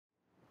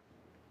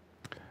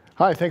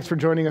Hi, thanks for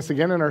joining us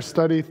again in our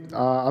study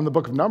on the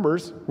book of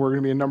Numbers. We're going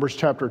to be in Numbers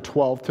chapter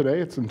 12 today.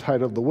 It's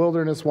entitled The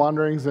Wilderness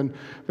Wanderings, and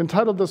I've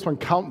entitled this one,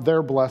 Count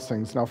Their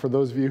Blessings. Now, for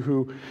those of you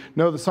who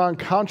know the song,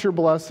 Count Your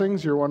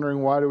Blessings, you're wondering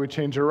why do we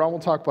change it around.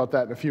 We'll talk about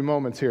that in a few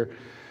moments here.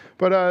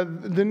 But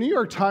the New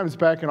York Times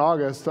back in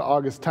August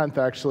 10th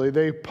actually,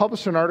 they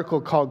published an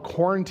article called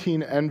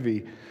Quarantine Envy.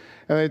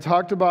 And they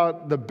talked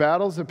about the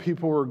battles that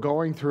people were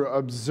going through,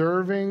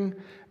 observing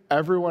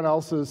everyone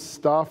else's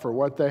stuff or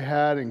what they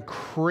had and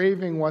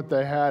craving what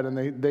they had,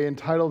 and they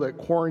entitled it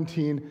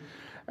Quarantine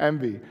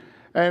Envy.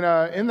 And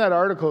in that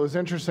article, it was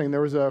interesting.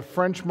 There was a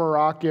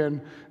French-Moroccan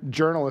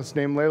journalist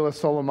named Leila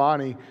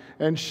Soleimani,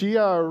 and she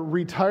not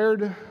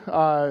retired,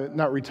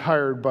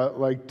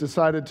 but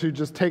decided to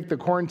just take the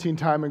quarantine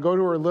time and go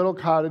to her little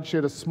cottage. She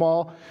had a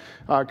small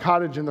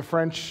cottage in the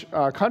French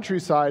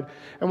countryside,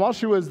 and while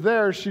she was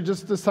there, she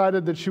just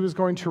decided that she was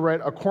going to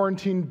write a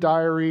quarantine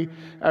diary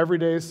every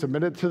day,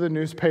 submit it to the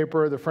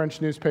newspaper, the French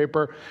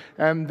newspaper,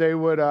 and they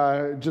would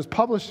just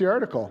publish the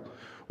article.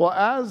 Well,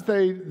 as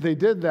they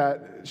did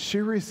that,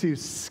 she received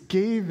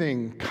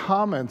scathing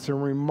comments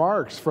and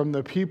remarks from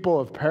the people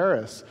of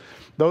Paris,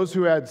 those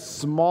who had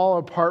small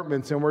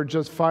apartments and were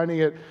just finding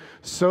it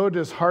so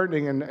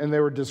disheartening, and they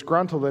were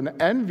disgruntled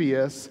and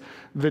envious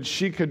that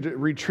she could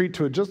retreat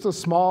to just a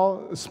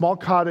small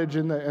cottage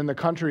in the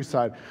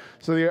countryside.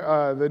 So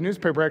the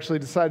newspaper actually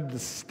decided to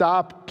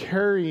stop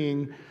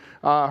carrying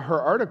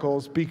her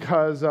articles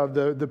because of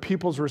the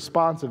people's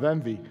response of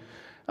envy.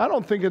 I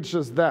don't think it's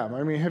just them.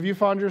 I mean, have you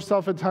found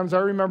yourself at times? I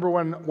remember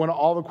when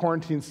all the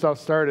quarantine stuff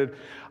started,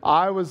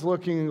 I was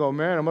looking and go,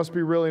 man, it must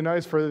be really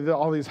nice for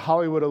all these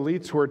Hollywood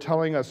elites who are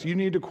telling us, you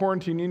need to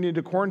quarantine, you need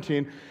to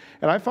quarantine.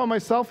 And I found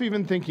myself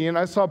even thinking, and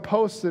I saw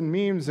posts and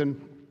memes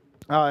and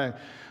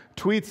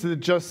tweets that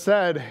just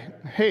said,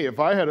 hey,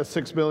 if I had a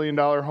 $6 million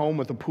home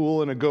with a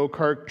pool and a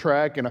go-kart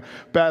track and a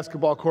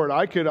basketball court,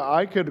 I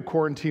could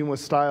quarantine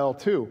with style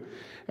too.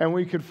 And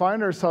we could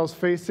find ourselves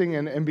facing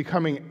and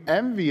becoming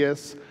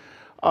envious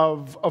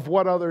of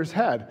what others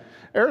had.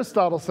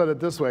 Aristotle said it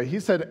this way. He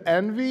said,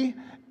 envy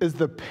is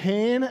the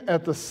pain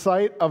at the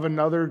sight of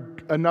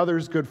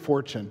another's good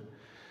fortune.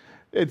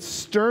 It's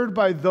stirred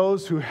by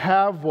those who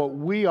have what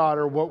we ought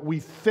or what we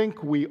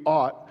think we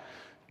ought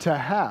to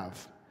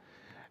have.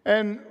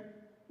 And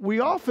we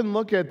often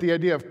look at the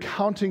idea of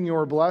counting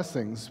your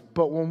blessings,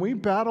 but when we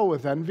battle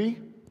with envy,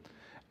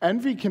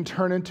 envy can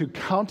turn into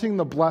counting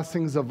the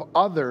blessings of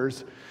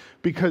others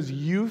because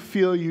you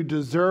feel you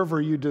deserve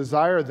or you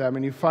desire them,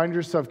 and you find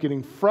yourself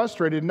getting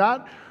frustrated,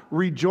 not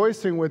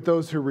rejoicing with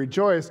those who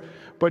rejoice,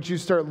 but you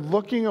start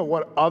looking at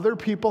what other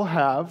people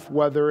have,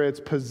 whether it's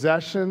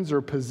possessions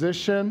or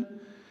position,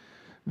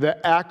 the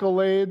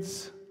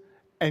accolades,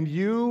 and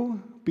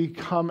you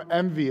become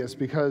envious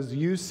because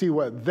you see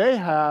what they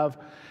have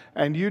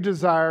and you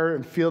desire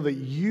and feel that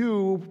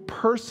you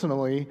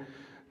personally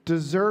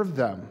deserve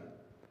them.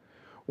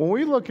 When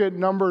we look at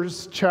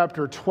Numbers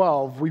chapter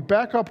 12, we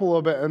back up a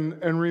little bit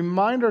and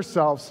remind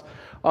ourselves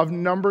of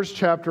Numbers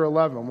chapter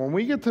 11. When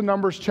we get to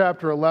Numbers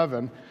chapter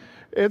 11,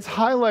 it's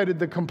highlighted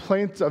the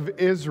complaints of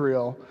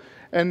Israel,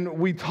 and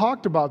we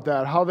talked about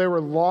that, how they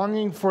were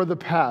longing for the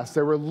past.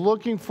 They were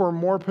looking for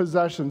more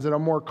possessions and a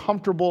more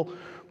comfortable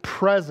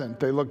present.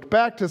 They looked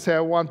back to say, I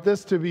want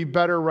this to be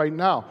better right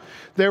now.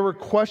 They were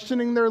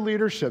questioning their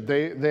leadership.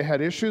 They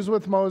had issues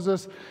with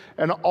Moses,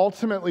 and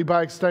ultimately,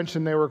 by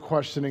extension, they were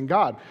questioning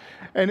God.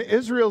 And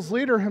Israel's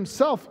leader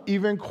himself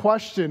even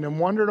questioned and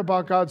wondered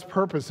about God's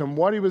purpose and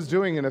what he was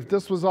doing, and if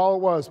this was all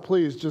it was,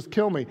 please just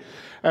kill me.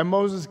 And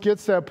Moses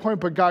gets to that point,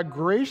 but God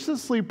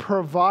graciously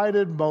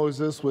provided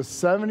Moses with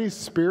 70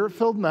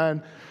 spirit-filled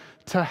men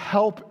to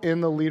help in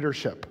the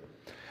leadership.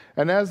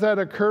 And as that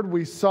occurred,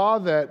 we saw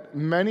that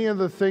many of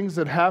the things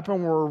that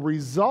happened were a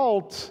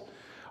result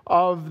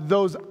of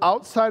those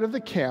outside of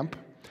the camp.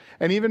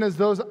 And even as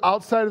those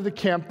outside of the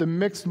camp, the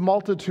mixed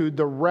multitude,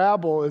 the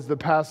rabble, as the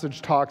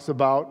passage talks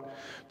about,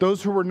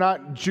 those who were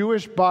not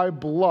Jewish by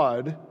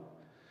blood,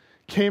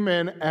 came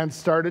in and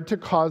started to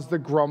cause the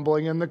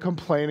grumbling and the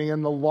complaining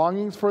and the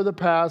longings for the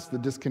past, the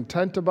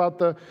discontent about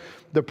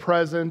the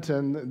present,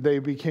 and they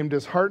became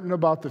disheartened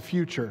about the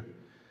future.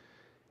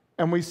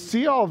 And we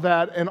see all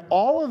that, and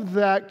all of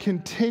that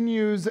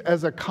continues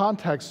as a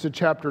context to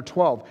chapter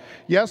 12.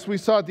 Yes, we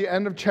saw at the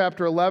end of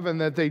chapter 11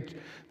 that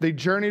they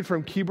journeyed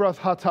from Kibroth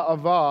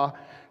Hattaavah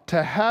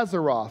to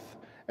Hazeroth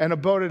and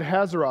abode at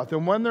Hazeroth.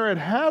 And when they're at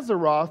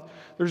Hazeroth,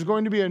 there's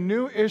going to be a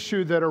new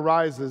issue that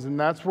arises, and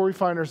that's where we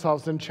find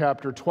ourselves in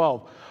chapter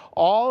 12.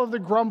 All of the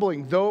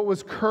grumbling, though it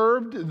was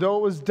curbed, though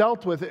it was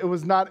dealt with, it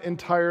was not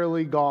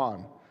entirely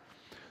gone.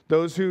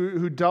 Those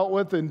who dealt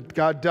with, and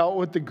God dealt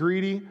with the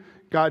greedy,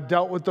 God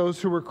dealt with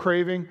those who were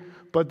craving,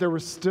 but there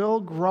was still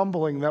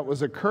grumbling that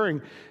was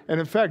occurring. And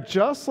in fact,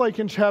 just like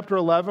in chapter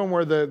 11,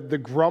 where the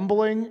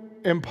grumbling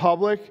in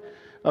public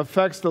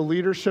affects the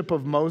leadership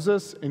of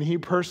Moses and he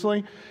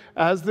personally,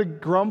 as the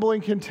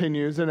grumbling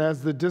continues and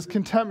as the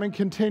discontentment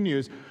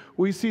continues,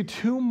 we see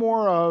two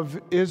more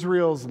of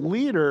Israel's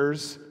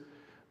leaders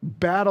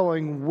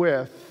battling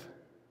with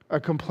a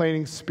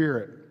complaining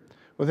spirit.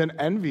 with an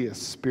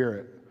envious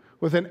spirit,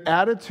 with an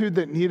attitude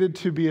that needed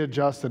to be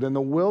adjusted. And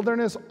the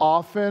wilderness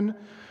often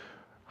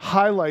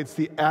highlights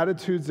the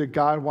attitudes that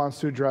God wants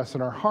to address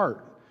in our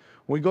heart.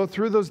 When we go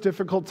through those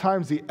difficult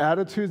times, the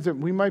attitudes that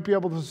we might be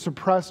able to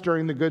suppress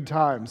during the good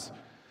times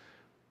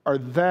are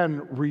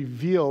then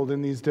revealed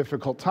in these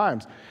difficult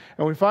times.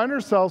 And we find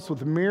ourselves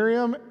with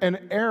Miriam and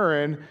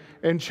Aaron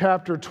in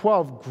chapter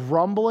 12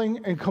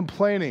 grumbling and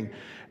complaining.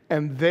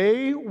 And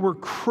they were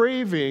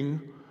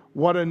craving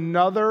what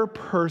another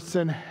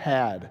person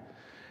had.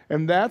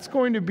 And that's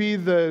going to be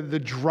the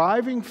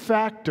driving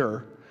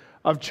factor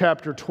of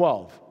chapter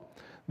 12.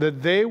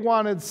 That they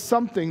wanted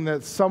something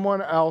that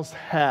someone else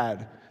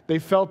had. They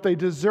felt they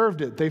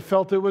deserved it. They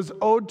felt it was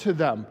owed to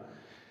them.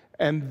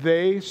 And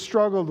they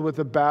struggled with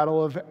a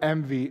battle of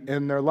envy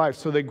in their life.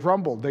 So they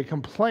grumbled. They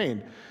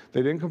complained.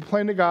 They didn't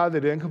complain to God. They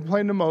didn't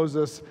complain to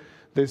Moses.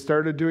 They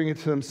started doing it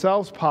to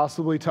themselves,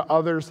 possibly to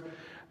others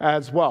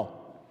as well.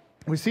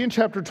 We see in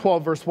chapter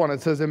 12, verse 1,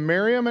 it says, "And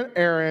Miriam and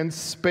Aaron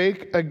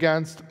spake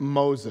against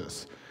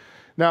Moses."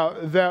 Now,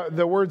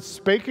 the word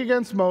spake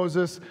against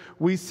Moses,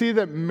 we see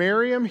that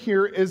Miriam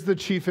here is the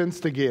chief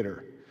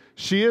instigator.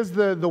 She is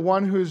the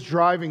one who's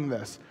driving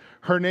this.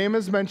 Her name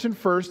is mentioned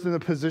first in the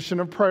position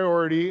of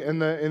priority in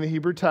the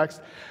Hebrew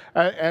text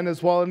and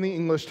as well in the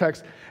English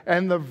text.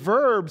 And the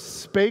verb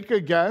spake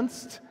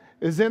against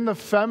is in the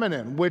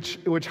feminine,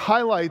 which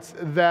highlights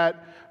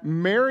that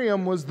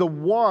Miriam was the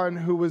one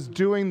who was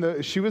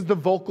she was the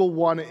vocal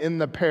one in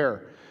the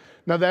pair.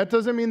 Now, that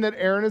doesn't mean that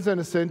Aaron is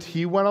innocent.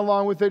 He went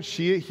along with it.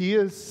 He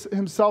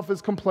himself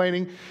is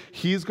complaining.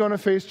 He's going to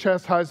face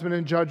chastisement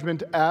and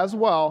judgment as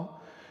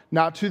well,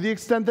 not to the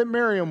extent that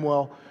Miriam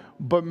will,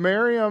 but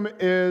Miriam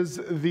is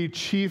the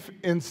chief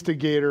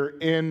instigator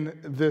in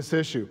this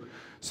issue.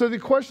 So the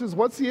question is,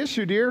 what's the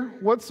issue, dear?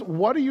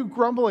 What are you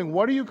grumbling?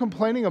 What are you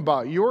complaining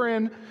about? You're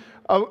in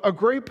a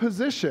great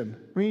position.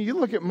 I mean, you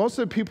look at most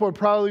of the people would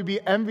probably be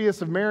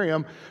envious of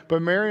Miriam,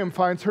 but Miriam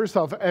finds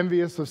herself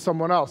envious of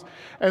someone else.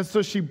 And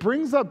so she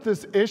brings up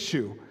this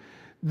issue.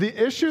 The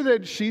issue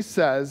that she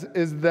says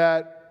is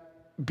that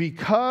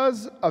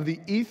because of the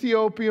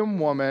Ethiopian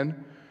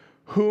woman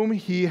whom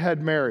he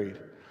had married.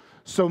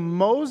 So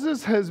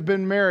Moses has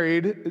been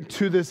married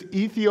to this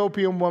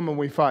Ethiopian woman,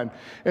 we find.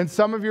 In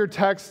some of your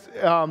texts,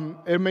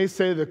 it may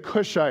say the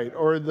Cushite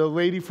or the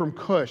lady from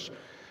Cush.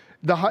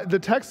 The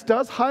text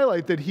does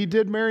highlight that he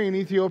did marry an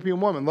Ethiopian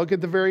woman. Look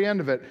at the very end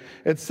of it.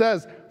 It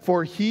says,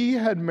 "For he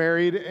had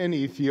married an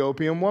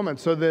Ethiopian woman."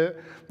 So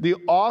the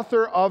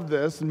author of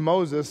this,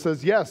 Moses,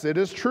 says, yes, it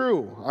is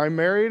true. I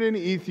married an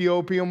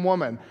Ethiopian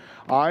woman.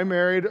 I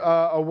married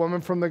a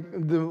woman from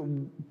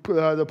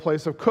the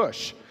place of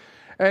Cush.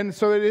 And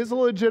so it is a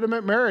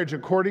legitimate marriage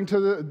according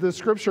to the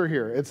scripture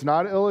here. It's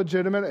not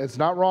illegitimate. It's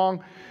not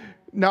wrong.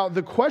 Now,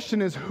 the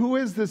question is, who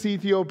is this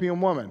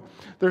Ethiopian woman?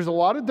 There's a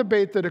lot of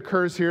debate that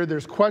occurs here.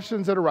 There's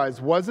questions that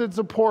arise. Was it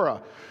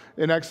Zipporah?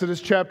 In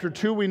Exodus chapter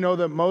 2, we know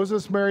that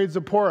Moses married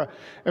Zipporah.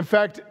 In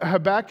fact,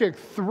 Habakkuk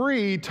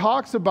 3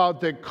 talks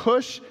about that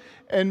Cush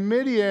and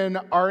Midian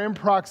are in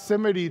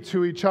proximity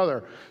to each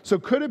other. So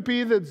could it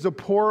be that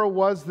Zipporah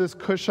was this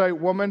Cushite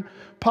woman?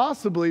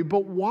 Possibly,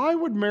 but why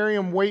would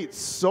Miriam wait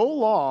so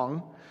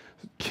long,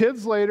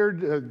 kids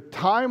later,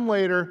 time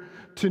later,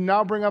 to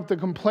now bring up the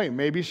complaint?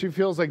 Maybe she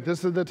feels like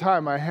this is the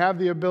time, I have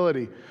the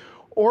ability.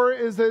 Or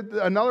is it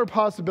another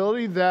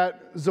possibility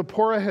that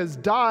Zipporah has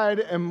died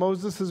and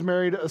Moses has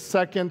married a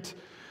second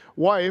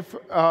wife,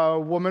 a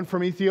woman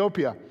from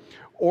Ethiopia?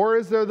 Or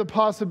is there the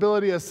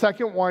possibility a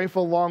second wife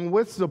along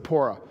with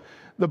Zipporah?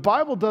 The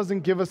Bible doesn't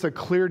give us a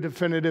clear,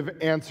 definitive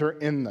answer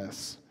in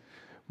this.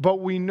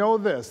 But we know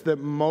this, that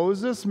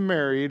Moses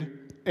married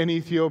an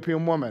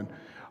Ethiopian woman,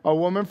 a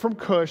woman from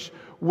Cush,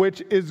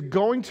 which is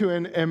going to,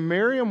 and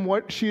Miriam,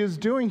 what she is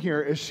doing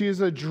here is she is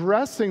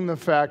addressing the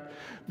fact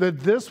that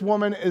this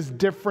woman is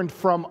different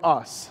from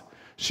us.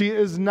 She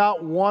is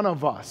not one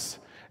of us.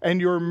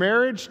 And your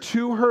marriage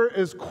to her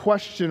is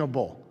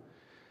questionable.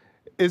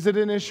 Is it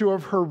an issue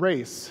of her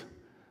race?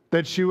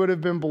 That she would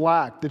have been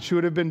black, that she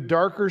would have been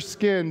darker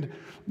skinned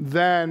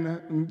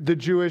than the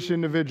Jewish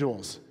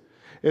individuals?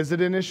 Is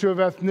it an issue of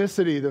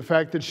ethnicity, the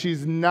fact that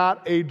she's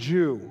not a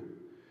Jew?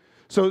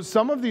 So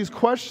some of these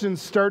questions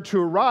start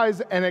to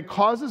arise, and it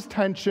causes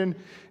tension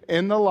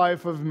in the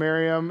life of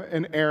Miriam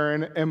and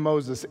Aaron and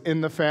Moses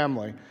in the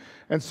family.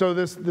 And so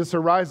this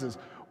arises.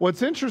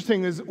 What's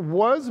interesting is,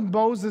 was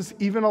Moses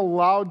even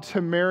allowed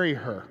to marry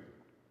her?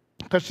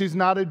 Because she's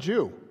not a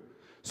Jew.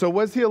 So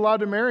was he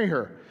allowed to marry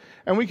her?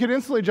 And we could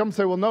instantly jump and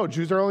say, well, no,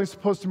 Jews are only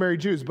supposed to marry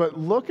Jews. But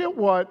look at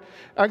what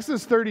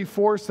Exodus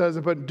 34 says,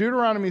 but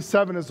Deuteronomy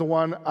 7 is the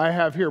one I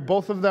have here.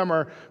 Both of them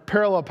are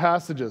parallel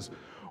passages.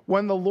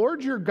 When the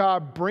Lord your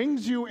God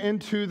brings you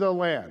into the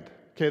land,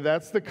 okay,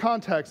 that's the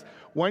context.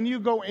 When you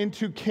go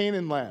into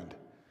Canaan land,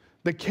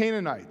 the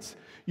Canaanites,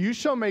 you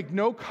shall make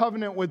no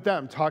covenant with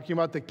them, talking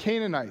about the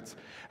Canaanites,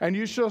 and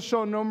you shall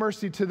show no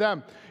mercy to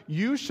them.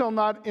 You shall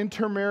not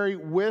intermarry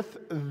with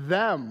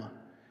them.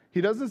 He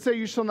doesn't say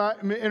you shall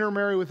not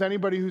intermarry with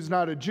anybody who's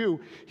not a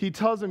Jew. He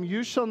tells them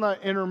you shall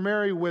not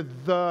intermarry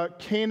with the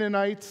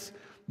Canaanites,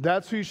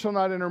 That's who you shall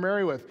not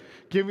intermarry with.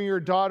 Giving your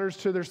daughters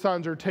to their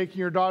sons or taking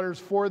your daughters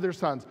for their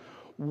sons.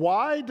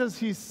 Why does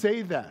he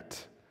say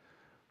that?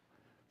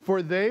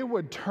 For they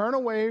would turn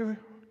away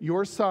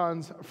your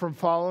sons from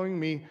following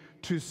me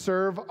to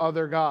serve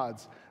other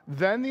gods.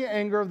 Then the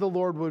anger of the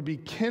Lord would be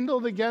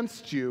kindled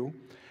against you,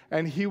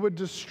 and he would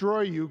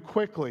destroy you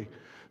quickly.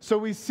 So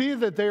we see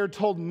that they are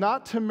told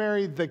not to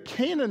marry the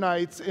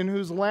Canaanites in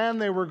whose land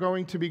they were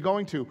going to be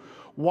going to.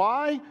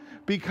 Why?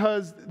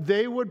 Because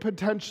they would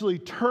potentially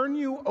turn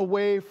you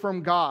away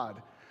from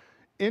God.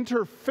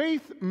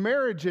 Interfaith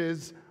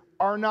marriages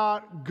are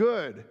not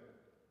good.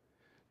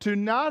 To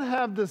not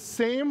have the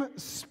same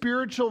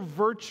spiritual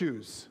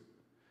virtues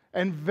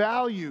and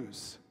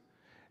values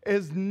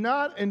is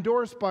not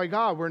endorsed by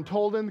God. We're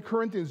told in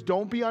Corinthians,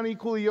 don't be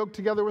unequally yoked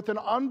together with an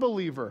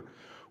unbeliever.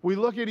 We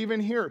look at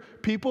even here,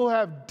 people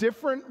have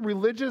different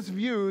religious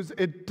views.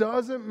 It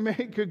doesn't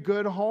make a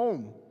good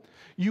home.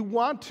 You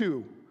want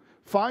to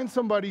find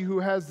somebody who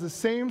has the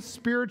same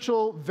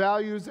spiritual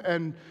values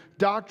and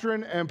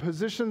doctrine and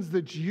positions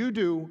that you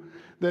do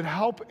that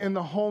help in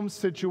the home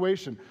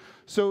situation.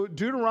 So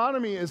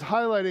Deuteronomy is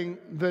highlighting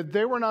that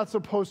they were not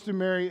supposed to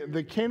marry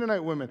the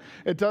Canaanite women.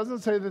 It doesn't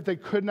say that they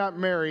could not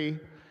marry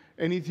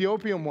an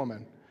Ethiopian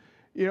woman.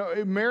 You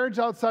know, marriage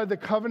outside the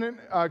covenant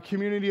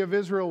community of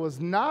Israel was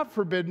not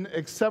forbidden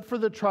except for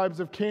the tribes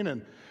of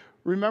Canaan.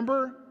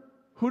 Remember,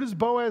 who does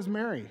Boaz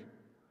marry?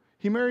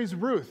 He marries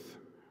Ruth.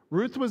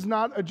 Ruth was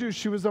not a Jew.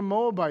 She was a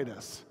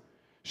Moabitess.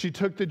 She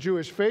took the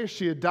Jewish faith.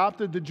 She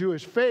adopted the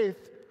Jewish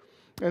faith.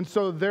 And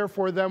so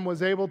therefore then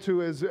was able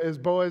to, as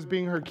Boaz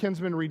being her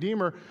kinsman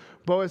redeemer,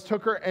 Boaz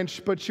took her,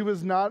 but she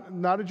was not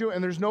a Jew.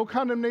 And there's no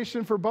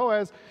condemnation for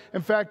Boaz.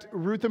 In fact,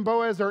 Ruth and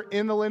Boaz are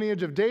in the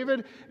lineage of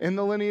David, in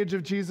the lineage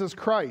of Jesus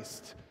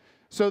Christ.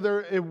 So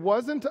it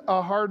wasn't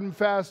a hard and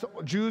fast,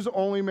 Jews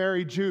only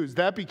marry Jews.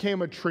 That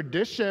became a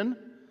tradition.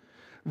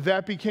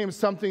 That became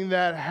something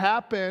that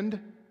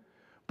happened.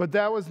 But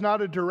that was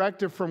not a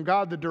directive from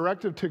God. The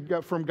directive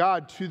from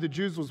God to the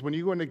Jews was when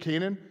you go into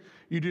Canaan,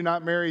 you do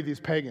not marry these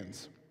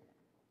pagans.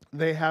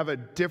 They have a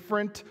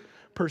different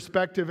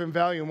perspective and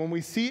value. And when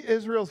we see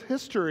Israel's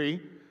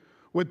history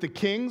with the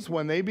kings,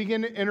 when they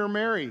begin to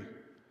intermarry,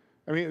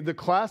 I mean, the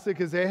classic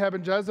is Ahab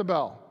and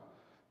Jezebel.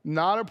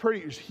 Not a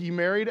pretty, he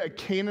married a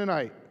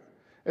Canaanite.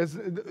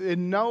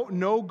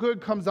 No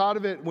good comes out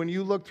of it when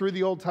you look through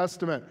the Old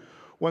Testament,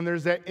 when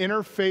there's that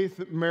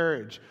interfaith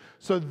marriage.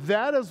 So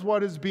that is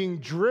what is being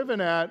driven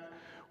at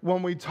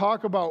when we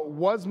talk about,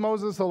 was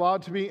Moses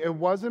allowed to be? It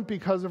wasn't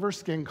because of her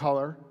skin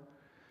color.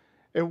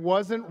 It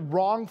wasn't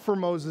wrong for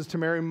Moses to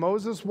marry.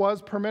 Moses was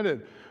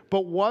permitted.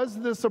 But was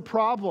this a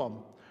problem?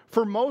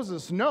 For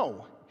Moses,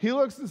 no. He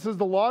looks and says,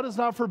 the law does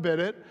not forbid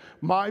it.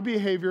 My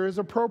behavior is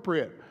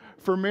appropriate.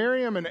 For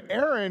Miriam and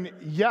Aaron,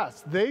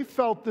 yes, they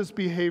felt this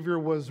behavior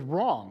was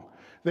wrong.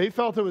 They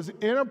felt it was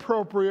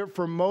inappropriate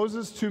for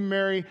Moses to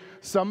marry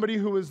somebody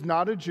who was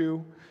not a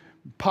Jew.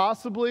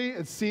 Possibly,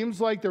 it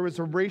seems like there was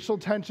a racial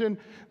tension,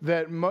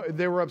 that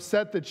they were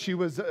upset that she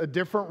was a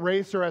different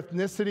race or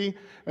ethnicity,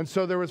 and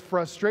so there was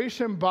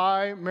frustration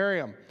by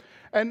Miriam.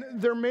 And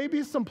there may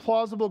be some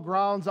plausible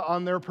grounds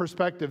on their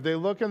perspective. They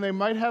look and they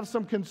might have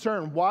some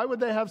concern. Why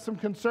would they have some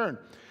concern?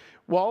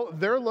 Well,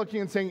 they're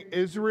looking and saying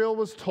Israel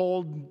was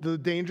told the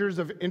dangers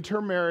of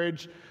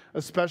intermarriage,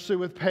 especially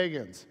with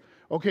pagans.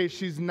 Okay,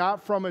 she's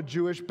not from a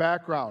Jewish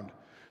background.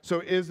 So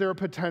is there a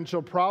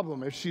potential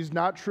problem? If she's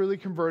not truly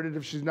converted,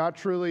 if she's not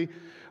truly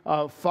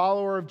a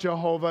follower of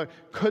Jehovah,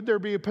 could there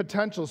be a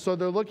potential? So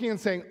they're looking and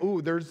saying,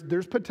 ooh,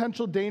 there's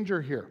potential danger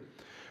here.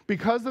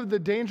 Because of the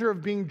danger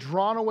of being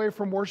drawn away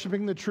from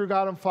worshiping the true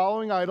God and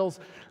following idols,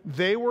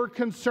 they were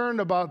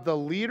concerned about the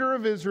leader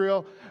of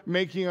Israel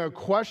making a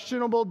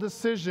questionable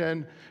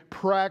decision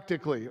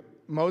practically.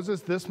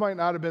 Moses, this might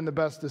not have been the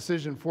best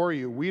decision for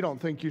you. We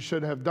don't think you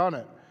should have done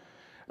it.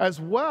 As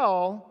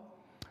well,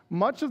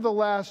 much of the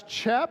last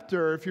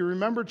chapter, if you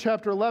remember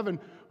chapter 11,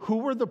 who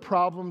were the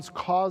problems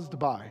caused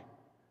by?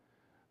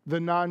 The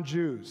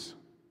non-Jews,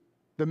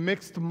 the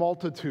mixed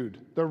multitude,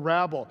 the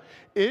rabble.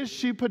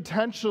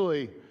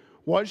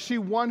 Was she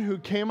one who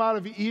came out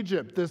of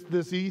Egypt,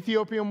 this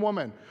Ethiopian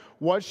woman?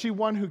 Was she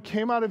one who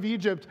came out of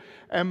Egypt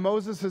and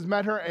Moses has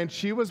met her and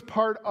she was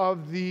part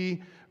of the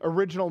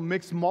original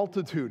mixed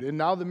multitude? And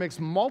now the mixed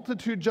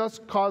multitude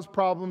just caused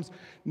problems.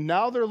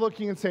 Now they're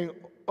looking and saying,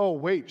 oh,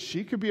 wait,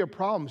 she could be a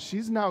problem.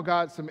 She's now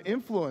got some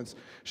influence.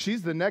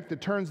 She's the neck that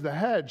turns the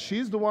head.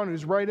 She's the one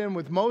who's right in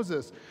with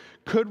Moses.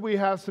 Could we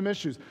have some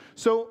issues?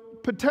 So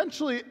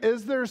potentially,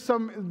 is there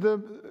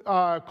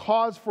the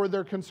cause for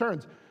their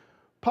concerns?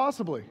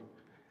 Possibly.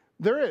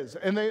 There is.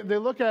 And they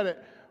look at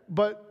it.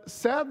 But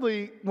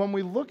sadly, when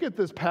we look at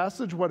this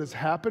passage, what has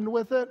happened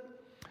with it,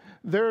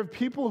 there are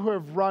people who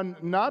have run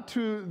not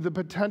to the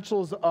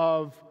potentials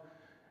of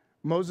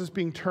Moses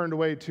being turned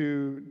away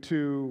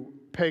to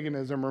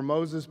paganism or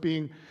Moses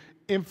being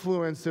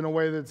influenced in a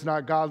way that's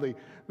not godly.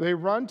 They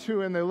run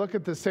to and they look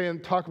at this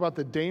and talk about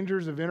the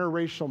dangers of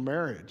interracial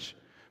marriage,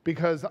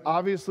 because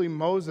obviously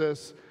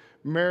Moses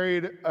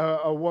married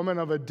a woman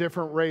of a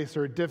different race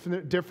or a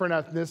different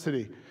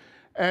ethnicity.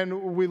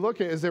 And we look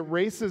at, is it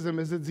racism?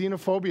 Is it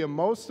xenophobia?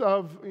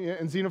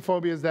 And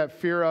xenophobia is that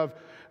fear of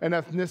an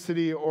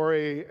ethnicity or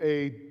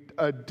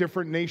a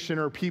different nation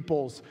or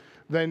peoples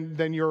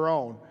than your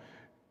own.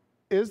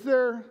 Is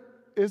there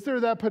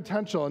that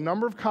potential? A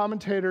number of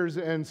commentators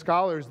and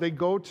scholars, they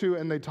go to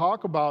and they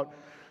talk about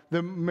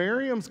that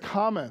Miriam's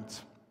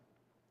comment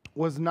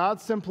was not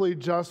simply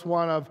just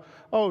one of,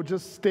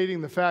 just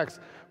stating the facts,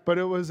 but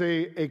it was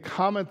a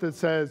comment that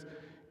says,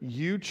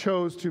 you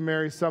chose to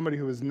marry somebody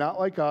who is not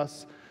like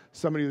us,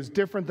 somebody who's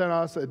different than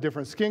us, a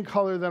different skin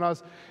color than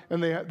us,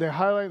 and they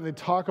highlight and they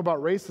talk about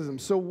racism.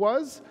 So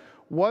was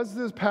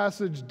this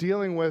passage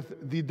dealing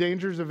with the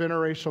dangers of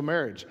interracial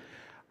marriage?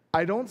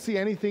 I don't see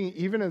anything,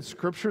 even in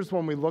scriptures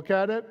when we look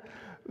at it,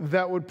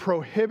 that would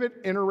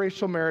prohibit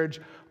interracial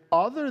marriage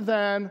other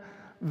than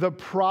the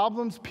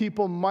problems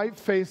people might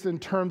face in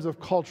terms of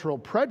cultural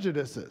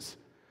prejudices.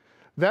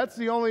 That's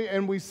the only,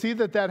 and we see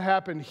that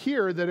happened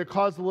here, that it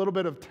caused a little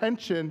bit of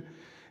tension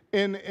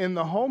in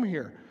the home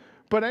here.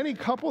 But any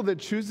couple that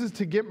chooses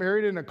to get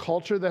married in a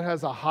culture that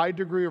has a high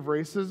degree of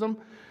racism,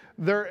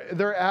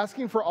 they're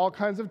asking for all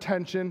kinds of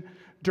tension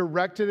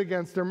directed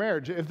against their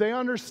marriage. If they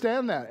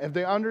understand that, if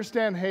they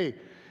understand, hey,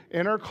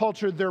 in our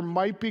culture, there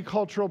might be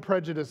cultural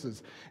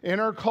prejudices. In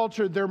our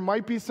culture, there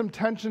might be some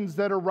tensions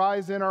that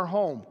arise in our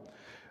home.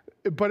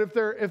 But if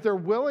they're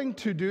willing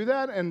to do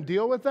that and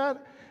deal with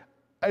that,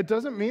 it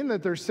doesn't mean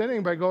that they're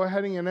sinning by going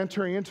ahead and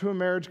entering into a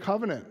marriage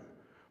covenant.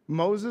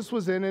 Moses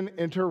was in an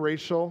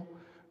interracial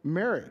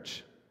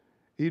marriage.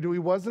 He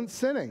wasn't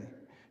sinning.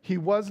 He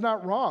was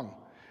not wrong.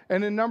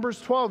 And in Numbers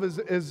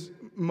 12, is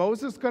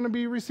Moses going to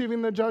be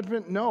receiving the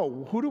judgment?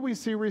 No. Who do we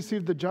see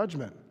receive the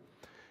judgment?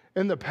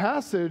 In the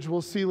passage,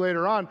 we'll see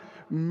later on,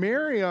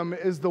 Miriam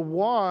is the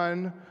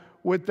one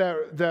with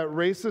that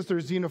racist or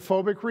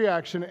xenophobic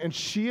reaction, and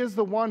she is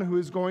the one who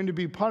is going to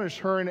be punished,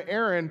 her and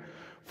Aaron,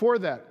 for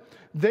that.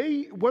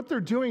 What they're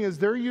doing is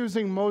they're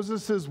using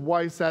Moses'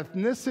 wife's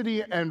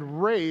ethnicity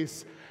and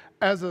race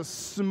as a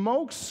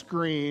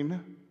smokescreen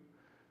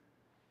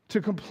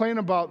to complain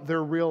about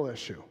their real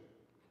issue.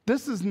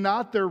 This is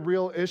not their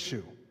real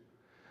issue.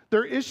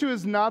 Their issue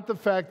is not the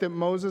fact that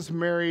Moses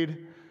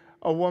married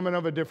a woman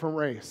of a different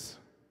race,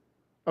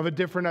 of a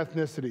different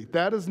ethnicity.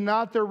 That is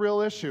not their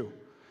real issue.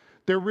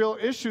 Their real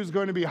issue is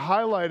going to be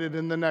highlighted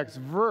in the next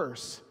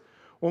verse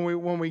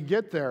when we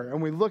get there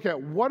and we look at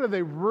what are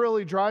they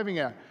really driving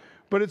at.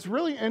 But it's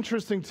really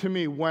interesting to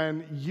me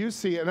when you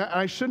see, and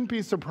I shouldn't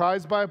be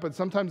surprised by it, but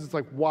sometimes it's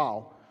like,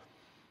 wow,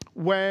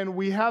 when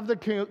we have the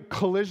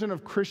collision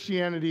of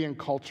Christianity and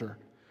culture,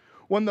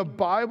 when the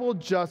Bible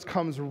just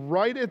comes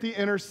right at the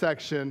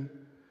intersection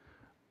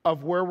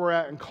of where we're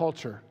at in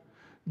culture.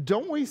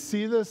 Don't we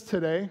see this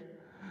today?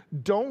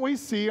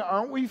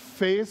 Aren't we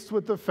faced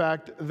with the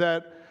fact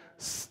that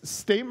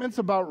statements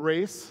about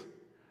race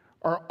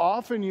are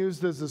often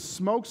used as a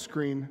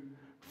smokescreen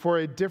for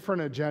a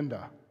different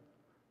agenda?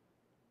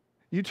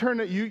 You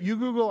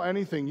Google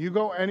anything, you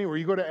go anywhere,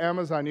 you go to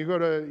Amazon, you go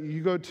to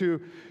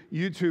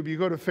YouTube, you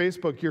go to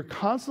Facebook, you're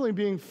constantly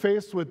being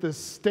faced with this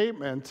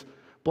statement,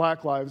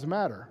 Black Lives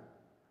Matter.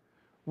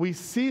 We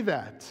see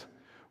that.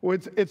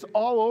 It's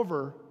all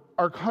over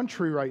our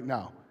country right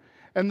now.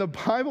 And the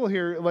Bible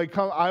here,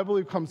 I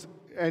believe, comes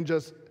and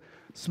just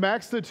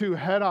smacks the two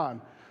head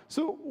on.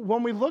 So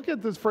when we look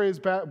at this phrase,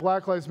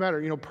 Black Lives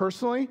Matter,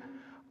 personally,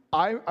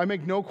 I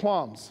make no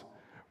qualms.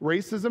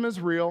 Racism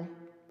is real.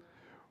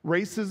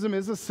 Racism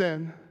is a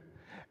sin.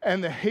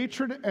 And the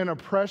hatred and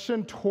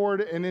oppression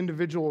toward an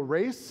individual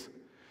race,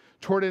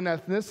 toward an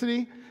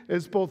ethnicity,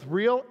 is both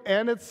real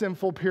and it's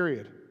sinful,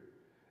 period.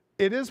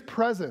 It is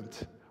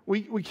present.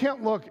 We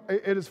can't look,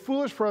 it is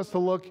foolish for us to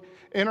look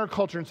in our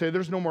culture and say,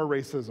 there's no more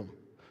racism.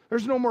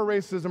 There's no more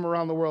racism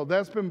around the world.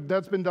 That's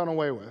been done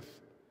away with.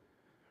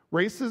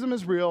 Racism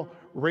is real,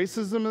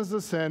 racism is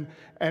a sin,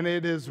 and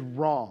it is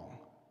wrong,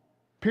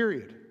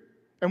 period.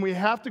 And we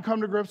have to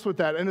come to grips with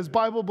that. And as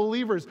Bible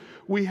believers,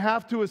 we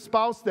have to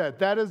espouse that.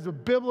 That is the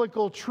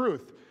biblical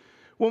truth.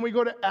 When we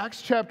go to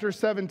Acts chapter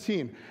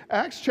 17,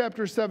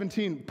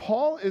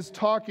 Paul is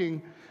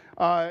talking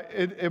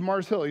at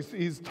Mars Hill.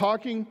 He's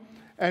talking,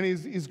 and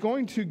he's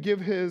going to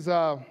give his,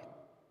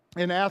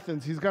 in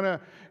Athens, he's going to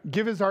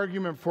give his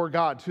argument for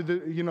God, to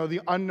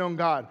the unknown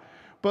God.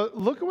 But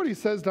look at what he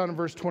says down in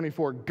verse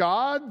 24.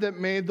 God that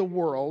made the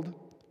world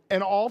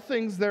and all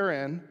things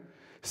therein,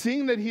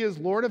 seeing that he is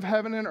Lord of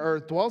heaven and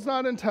earth, dwells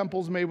not in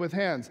temples made with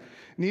hands,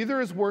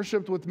 neither is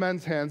worshipped with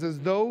men's hands, as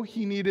though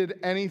he needed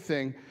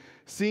anything,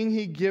 seeing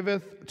he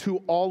giveth to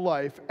all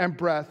life and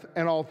breath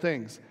and all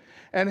things,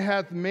 and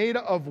hath made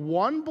of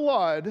one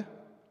blood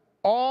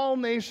all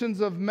nations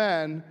of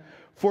men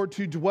for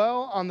to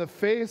dwell on the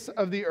face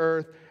of the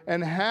earth,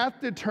 and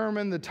hath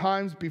determined the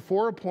times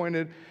before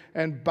appointed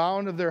and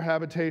bound of their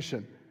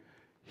habitation.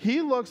 He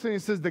looks and he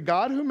says, the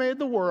God who made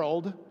the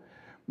world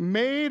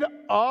made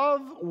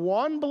of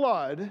one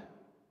blood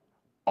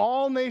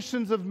all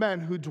nations of men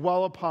who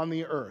dwell upon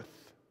the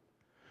earth.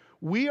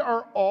 We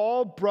are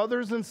all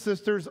brothers and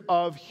sisters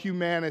of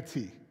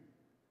humanity.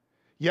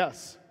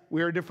 Yes,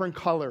 we are different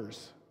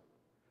colors,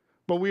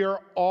 but we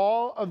are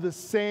all of the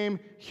same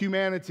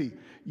humanity.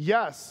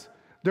 Yes,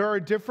 there are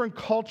different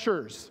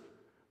cultures,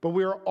 but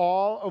we are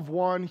all of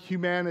one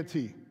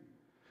humanity.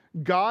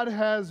 God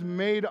has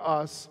made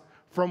us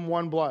from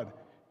one blood.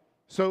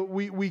 So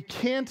we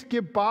can't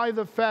get by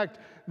the fact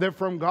that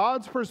from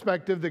God's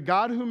perspective, the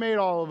God who made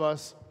all of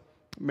us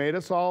made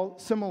us all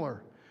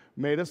similar,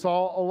 made us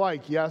all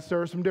alike. Yes,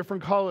 there are some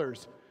different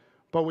colors,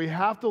 but we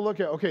have to look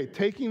at, okay,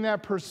 taking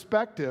that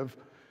perspective,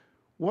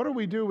 what do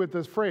we do with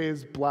this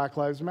phrase, Black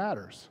Lives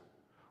Matters?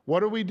 What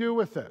do we do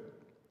with it?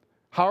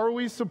 How are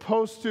we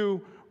supposed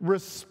to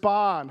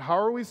respond? How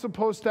are we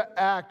supposed to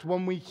act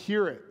when we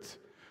hear it,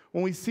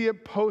 when we see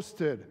it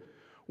posted,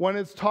 when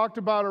it's talked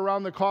about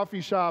around the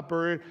coffee shop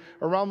or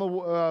around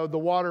the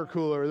water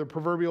cooler, the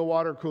proverbial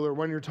water cooler,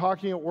 when you're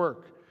talking at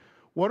work?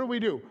 What do we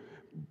do?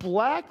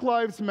 Black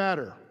Lives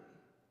Matter.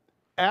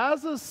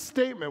 As a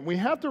statement, we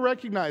have to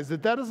recognize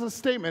that that is a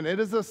statement. It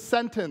is a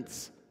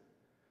sentence.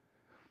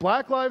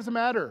 Black Lives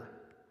Matter.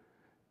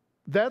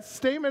 That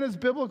statement is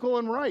biblical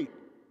and right.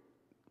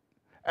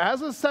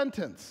 As a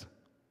sentence,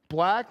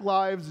 Black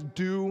lives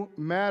do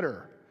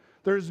matter.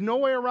 There's no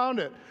way around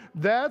it.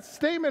 That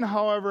statement,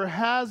 however,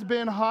 has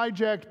been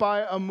hijacked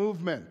by a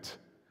movement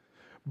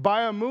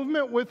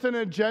with an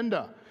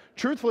agenda.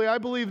 Truthfully, I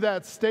believe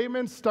that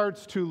statement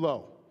starts too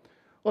low.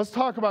 Let's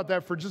talk about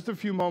that for just a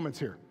few moments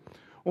here.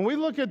 When we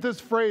look at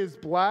this phrase,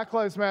 Black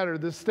Lives Matter,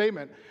 this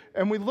statement,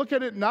 and we look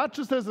at it not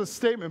just as a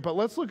statement, but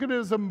let's look at it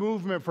as a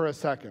movement for a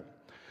second.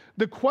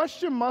 The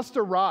question must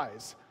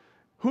arise,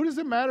 who does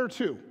it matter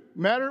to?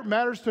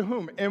 Matters to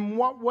whom? In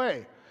what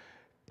way?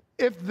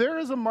 If there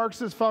is a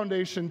Marxist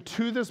foundation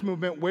to this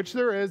movement, which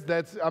there is,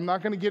 I'm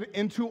not going to get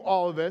into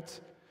all of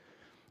it.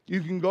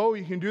 You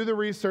can do the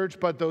research,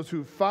 but those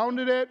who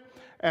founded it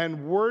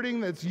and wording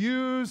that's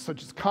used,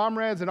 such as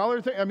comrades and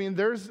other things, I mean,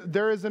 there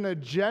is an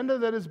agenda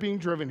that is being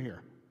driven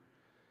here.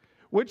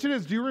 Which it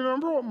is, do you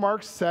remember what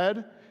Marx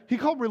said? He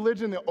called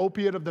religion the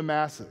opiate of the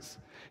masses.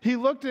 He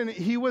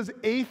was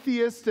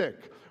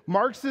atheistic.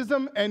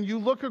 Marxism, and you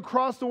look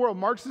across the world,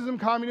 Marxism,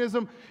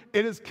 communism,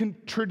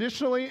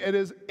 traditionally it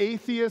is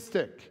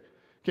atheistic.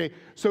 Okay,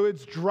 so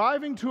it's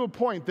driving to a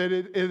point that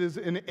it is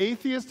an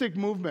atheistic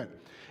movement.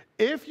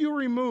 If you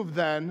remove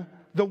then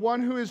the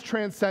one who is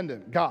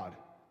transcendent, God,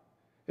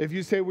 if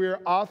you say we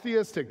are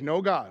atheistic,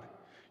 no God,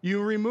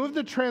 you remove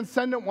the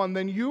transcendent one,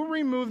 then you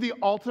remove the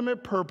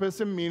ultimate purpose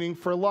and meaning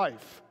for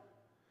life.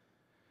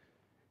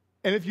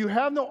 And if you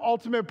have no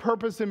ultimate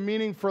purpose and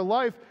meaning for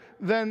life,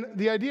 then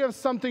the idea of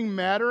something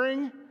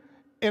mattering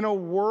in a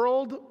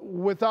world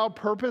without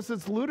purpose,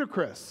 it's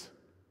ludicrous.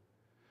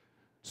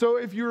 So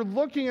if you're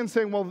looking and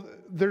saying, well,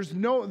 there's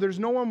no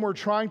one we're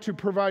trying to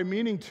provide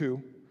meaning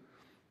to,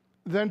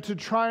 then to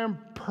try and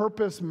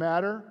purpose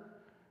matter,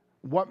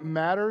 what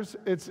matters,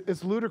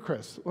 it's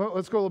ludicrous. Well,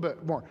 let's go a little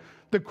bit more.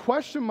 The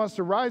question must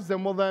arise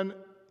then, well then,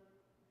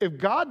 if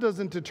God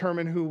doesn't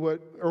determine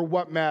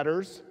what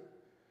matters,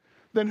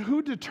 then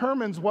who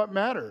determines what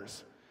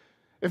matters?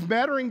 If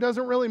mattering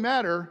doesn't really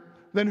matter,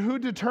 then who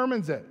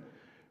determines it?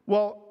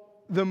 Well,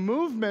 the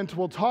movement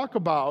will talk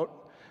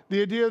about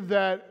the idea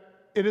that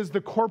it is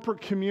the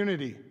corporate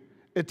community.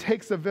 It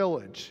takes a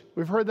village.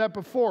 We've heard that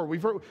before.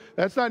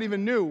 That's not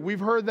even new. We've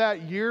heard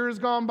that years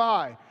gone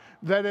by,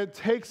 that it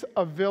takes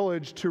a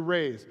village to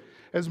raise.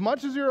 As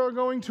much as you're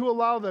going to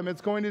allow them,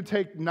 it's going to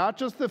take not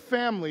just the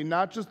family,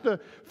 not just the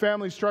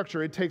family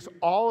structure. It takes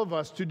all of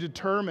us to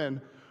determine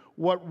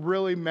what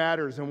really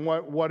matters and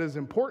what is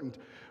important.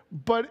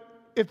 But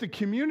if the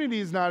community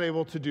is not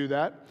able to do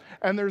that,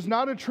 and there's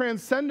not a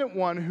transcendent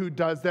one who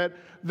does that,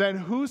 then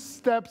who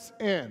steps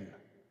in?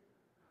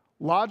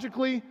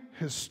 Logically,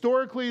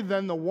 historically,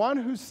 then the one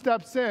who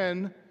steps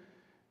in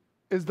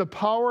is the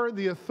power,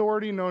 the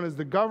authority known as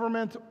the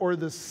government or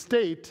the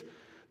state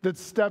that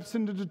steps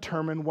in to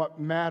determine what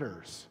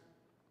matters.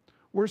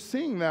 We're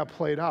seeing that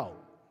played out.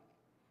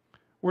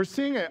 We're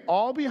seeing it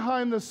all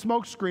behind the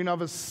smokescreen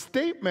of a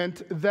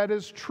statement that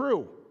is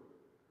true.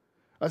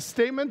 A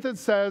statement that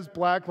says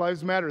Black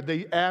Lives Matter.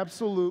 They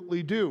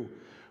absolutely do.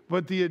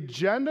 But the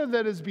agenda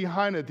that is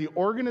behind it, the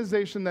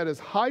organization that has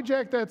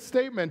hijacked that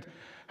statement,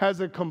 has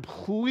a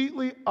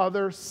completely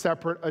other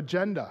separate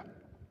agenda.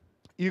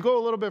 You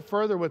go a little bit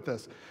further with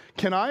this.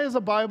 Can I, as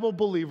a Bible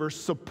believer,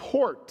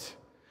 support?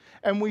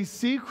 And we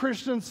see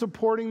Christians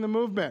supporting the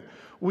movement.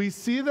 We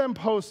see them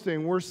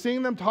posting. We're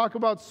seeing them talk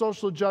about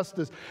social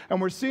justice. And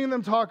we're seeing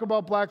them talk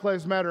about Black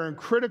Lives Matter and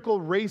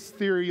critical race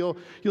theory.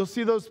 You'll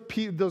see those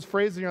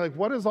phrases and you're like,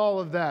 what is all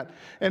of that?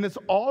 And it's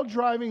all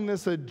driving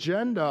this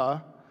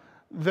agenda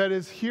that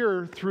is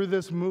here through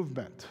this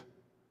movement.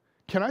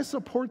 Can I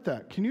support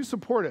that? Can you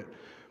support it?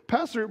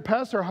 Pastor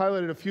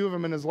highlighted a few of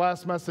them in his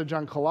last message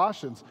on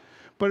Colossians.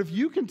 But if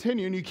you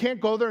continue, and you can't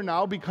go there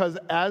now because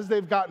as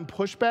they've gotten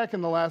pushback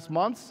in the last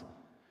months,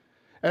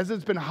 as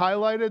it's been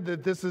highlighted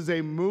that this is a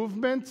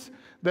movement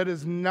that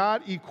is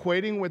not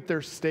equating with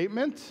their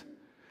statement,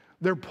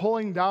 they're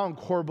pulling down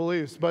core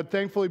beliefs. But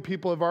thankfully,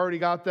 people have already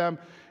got them,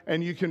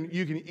 and you can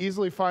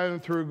easily find them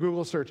through a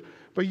Google search.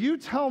 But you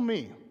tell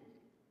me,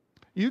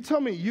 You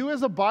tell me, you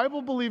as a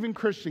Bible-believing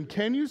Christian,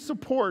 can you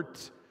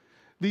support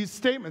these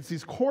statements,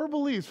 these core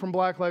beliefs from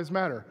Black Lives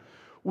Matter?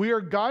 We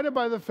are guided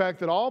by the fact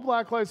that all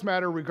Black Lives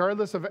matter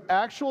regardless of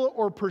actual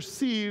or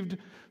perceived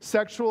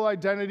sexual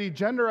identity,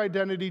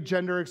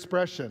 gender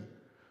expression.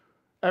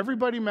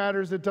 Everybody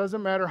matters. It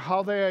doesn't matter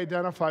how they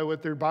identify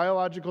with their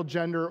biological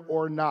gender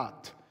or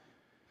not.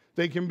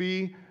 They can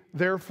be,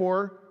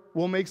 therefore,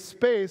 will make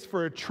space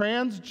for a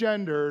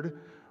transgendered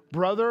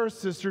brother or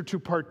sister to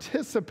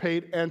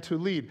participate and to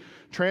lead.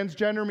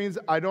 Transgender means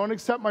I don't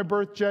accept my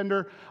birth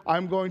gender.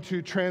 I'm going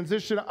to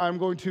transition. I'm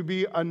going to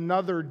be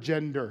another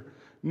gender,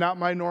 not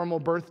my normal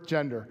birth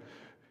gender.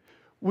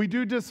 We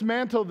do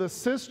dismantle the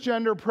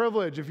cisgender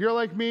privilege. If you're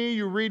like me,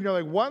 you read and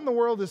you're like, what in the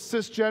world is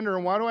cisgender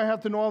and why do I have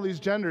to know all these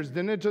genders?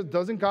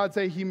 Doesn't God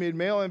say he made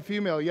male and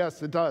female?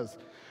 Yes, it does.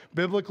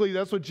 Biblically,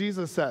 that's what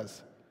Jesus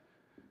says.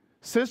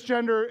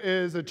 Cisgender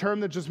is a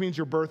term that just means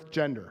your birth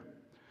gender.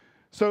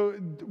 So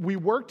we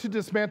work to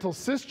dismantle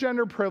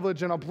cisgender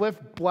privilege and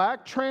uplift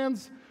Black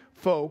trans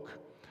folk,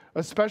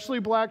 especially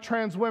Black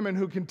trans women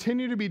who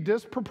continue to be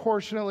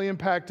disproportionately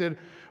impacted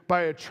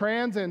by a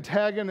trans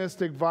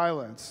antagonistic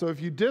violence. So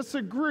if you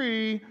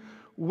disagree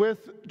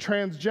with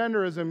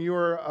transgenderism, you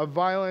are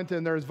violent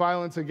and there's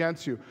violence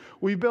against you.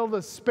 We build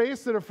a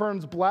space that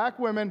affirms Black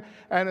women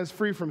and is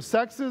free from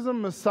sexism,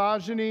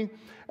 misogyny,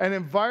 and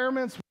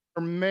environments that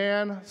are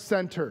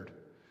man-centered.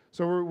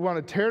 So we want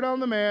to tear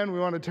down the man, we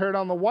want to tear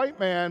down the white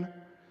man,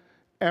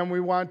 and we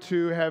want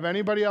to have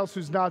anybody else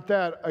who's not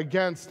that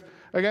against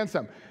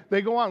them.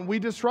 They go on, we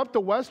disrupt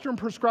the Western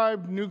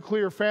prescribed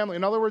nuclear family.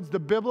 In other words, the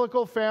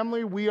biblical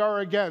family we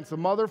are against. The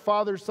mother,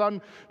 father, son,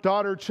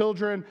 daughter,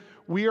 children,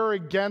 we are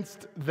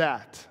against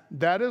that.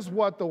 That is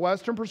what the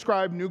Western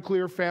prescribed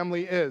nuclear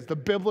family is, the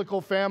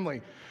biblical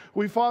family.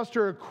 We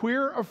foster a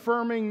queer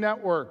affirming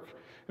network.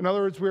 In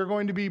other words, we are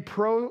going to be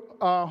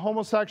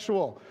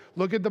pro-homosexual.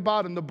 Look at the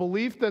bottom. The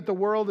belief that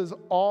all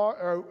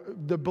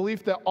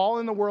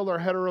in the world are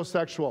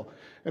heterosexual.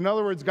 In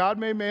other words, God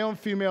made male and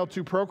female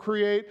to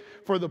procreate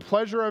for the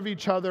pleasure of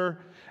each other.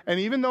 And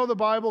even though the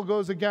Bible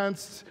goes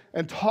against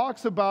and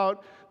talks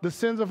about the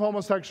sins of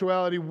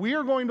homosexuality, we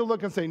are going to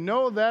look and say,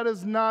 no, that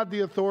is not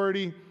the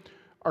authority.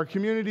 Our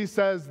community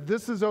says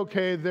this is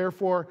okay,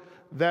 therefore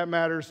that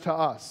matters to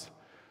us.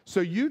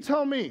 So you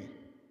tell me,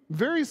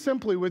 very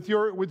simply, with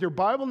your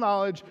Bible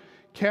knowledge,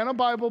 can a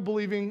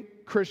Bible-believing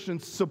Christian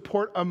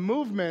support a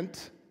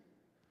movement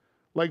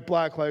like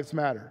Black Lives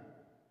Matter?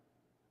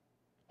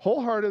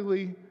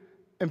 Wholeheartedly,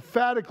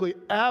 emphatically,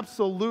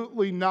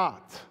 absolutely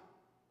not.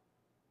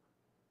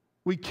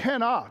 We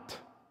cannot.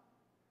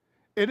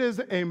 It is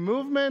a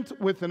movement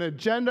with an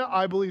agenda,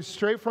 I believe,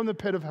 straight from the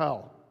pit of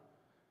hell.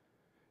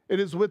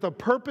 It is with a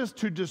purpose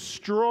to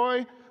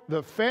destroy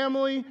the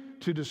family,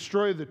 to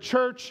destroy the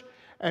church,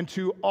 and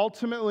to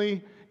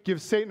ultimately give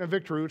Satan a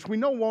victory, which we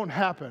know won't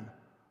happen,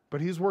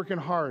 but he's working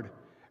hard,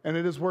 and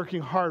it is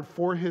working hard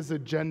for his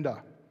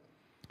agenda.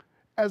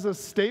 As a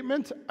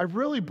statement, I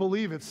really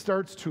believe it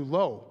starts too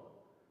low.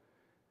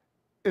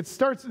 It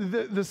starts,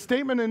 the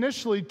statement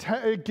initially,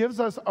 it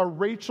gives us a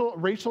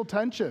racial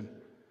tension.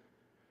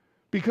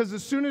 Because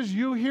as soon as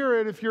you hear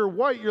it, if you're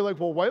white, you're like,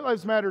 well, white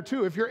lives matter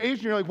too. If you're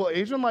Asian, you're like, well,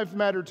 Asian lives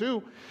matter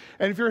too.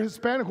 And if you're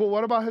Hispanic, well,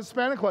 what about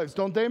Hispanic lives?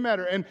 Don't they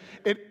matter? And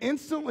it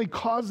instantly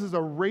causes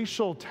a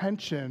racial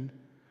tension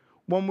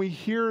when we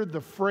hear the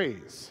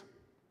phrase.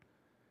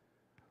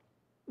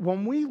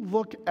 When we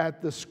look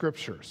at the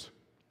scriptures,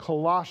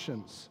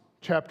 Colossians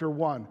chapter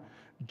 1,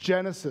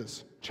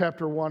 Genesis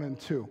chapter 1 and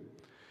 2,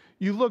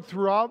 you look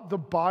throughout the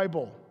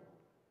Bible,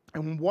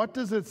 and what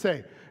does it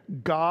say?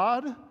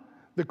 God,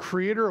 the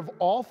creator of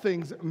all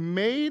things,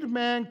 made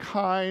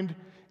mankind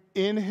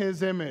in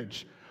his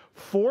image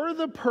for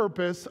the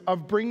purpose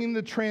of bringing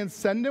the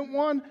transcendent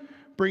one,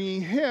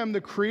 bringing him,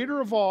 the creator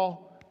of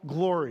all,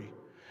 glory.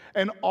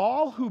 And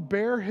all who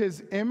bear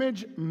his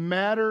image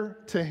matter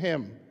to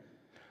him.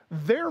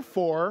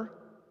 Therefore,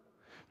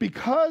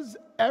 because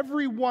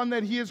everyone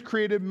that he has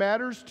created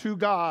matters to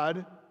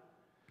God,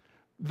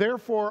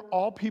 therefore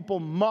all people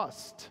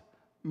must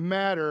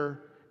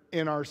matter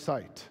in our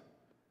sight.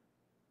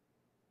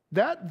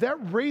 That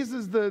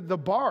raises the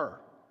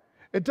bar.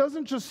 It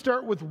doesn't just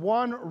start with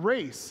one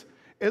race.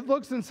 It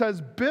looks and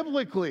says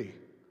biblically,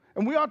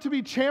 and we ought to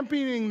be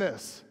championing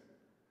this,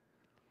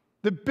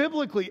 that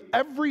biblically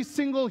every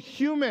single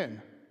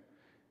human,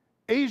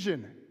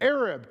 Asian,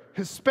 Arab,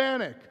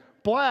 Hispanic,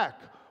 Black,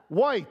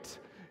 white,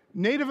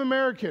 Native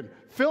American,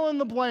 fill in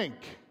the blank,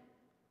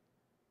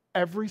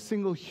 every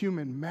single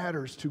human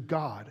matters to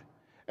God.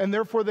 And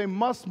therefore, they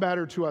must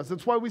matter to us.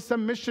 That's why we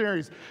send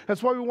missionaries.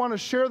 That's why we want to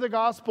share the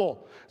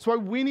gospel. That's why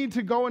we need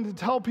to go and to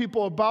tell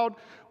people about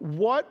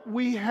what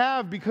we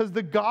have, because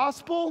the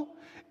gospel,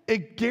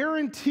 it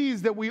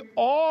guarantees that we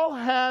all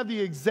have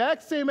the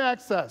exact same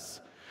access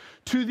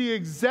to the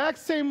exact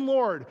same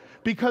Lord,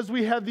 because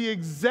we have the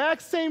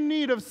exact same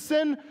need of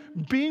sin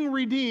being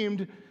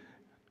redeemed.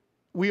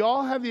 We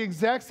all have the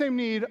exact same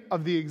need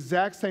of the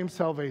exact same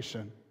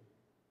salvation.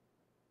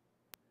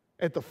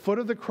 At the foot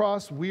of the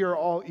cross, we are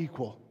all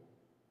equal.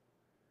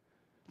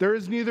 There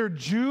is neither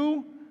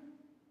Jew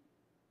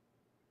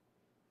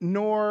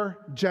nor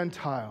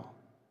Gentile.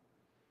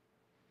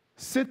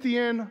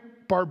 Scythian,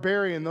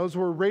 barbarian, those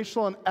were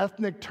racial and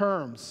ethnic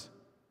terms.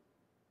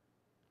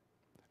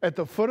 At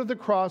the foot of the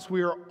cross,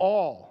 we are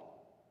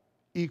all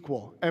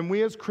equal. And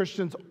we as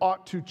Christians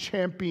ought to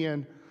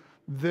champion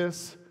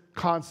this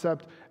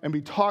concept and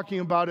be talking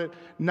about it,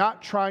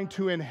 not trying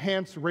to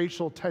enhance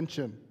racial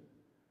tension.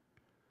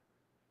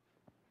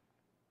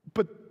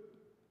 But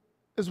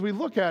as we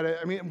look at it,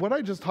 I mean, what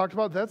I just talked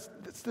about, that's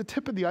the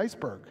tip of the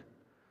iceberg.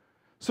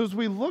 So as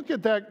we look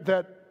at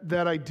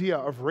that idea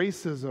of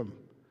racism,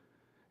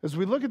 as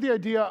we look at the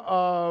idea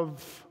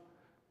of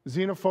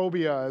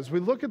xenophobia, as we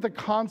look at the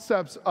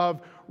concepts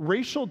of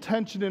racial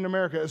tension in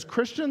America, as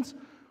Christians,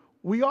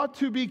 we ought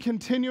to be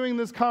continuing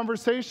this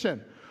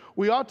conversation.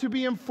 We ought to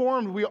be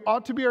informed. We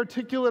ought to be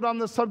articulate on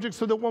the subject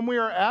so that when we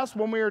are asked,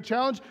 when we are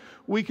challenged,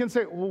 we can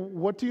say, well,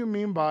 what do you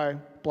mean by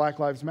Black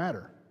Lives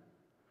Matter?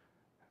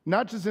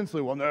 Not just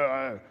instantly, well,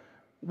 no,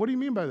 what do you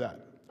mean by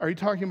that? Are you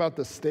talking about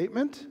the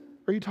statement?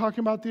 Or are you talking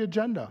about the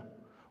agenda?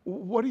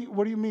 What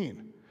do you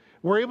mean?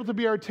 We're able to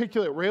be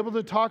articulate. We're able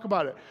to talk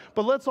about it.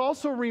 But let's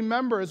also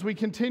remember as we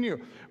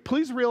continue,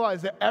 please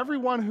realize that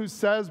everyone who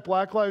says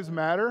Black Lives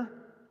Matter,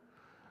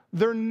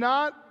 they're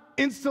not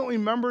instantly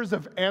members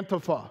of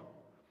Antifa.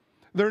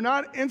 They're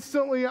not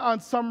instantly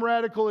on some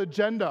radical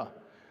agenda.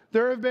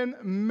 There have been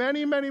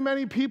many, many,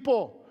 many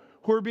people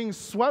who are being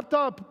swept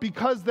up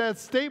because that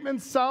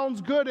statement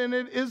sounds good, and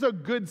it is a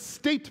good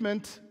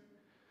statement.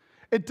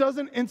 It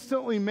doesn't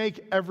instantly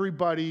make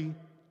everybody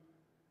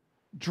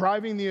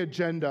driving the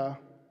agenda.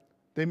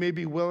 They may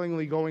be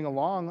willingly going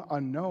along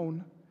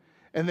unknown,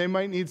 and they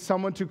might need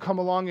someone to come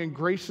along and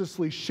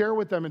graciously share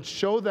with them and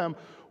show them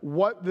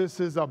what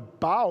this is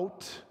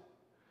about.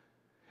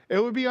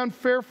 It would be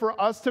unfair for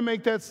us to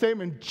make that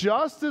statement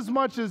just as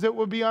much as it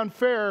would be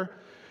unfair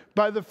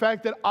by the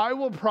fact that I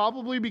will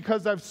probably,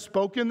 because I've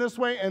spoken this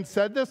way and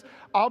said this,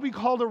 I'll be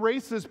called a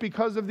racist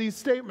because of these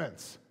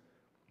statements.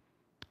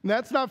 And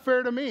that's not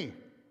fair to me,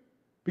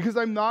 because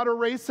I'm not a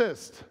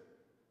racist.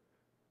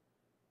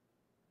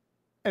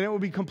 And it would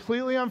be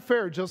completely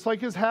unfair, just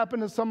like has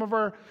happened to some of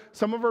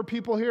our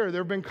people here. There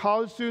have been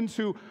college students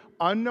who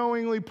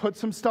unknowingly put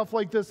some stuff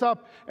like this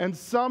up, and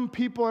some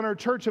people in our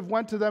church have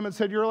went to them and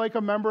said, you're like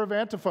a member of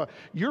Antifa.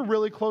 You're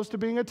really close to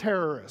being a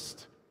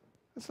terrorist.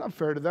 It's not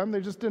fair to them. They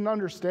just didn't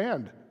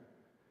understand.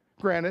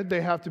 Granted, they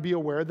have to be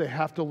aware, they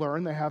have to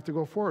learn, they have to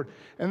go forward.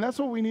 And that's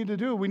what we need to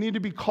do. We need to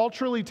be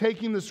culturally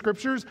taking the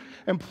scriptures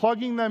and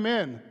plugging them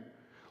in,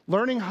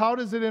 learning how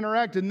does it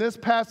interact. And this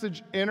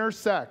passage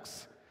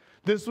intersects.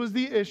 This was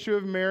the issue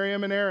of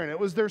Miriam and Aaron. It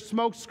was their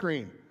smoke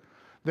screen.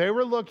 They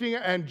were looking,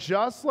 and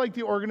just like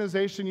the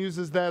organization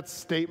uses that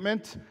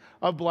statement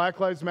of Black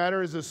Lives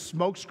Matter as a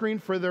smoke screen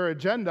for their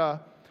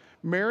agenda,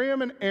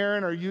 Miriam and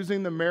Aaron are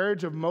using the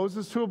marriage of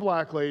Moses to a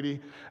black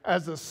lady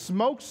as a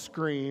smoke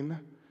screen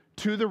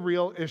to the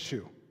real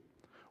issue.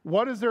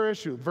 What is their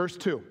issue? Verse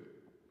 2.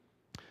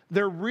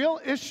 Their real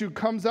issue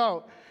comes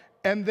out,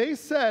 and they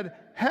said,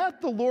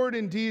 hath the Lord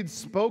indeed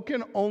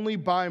spoken only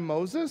by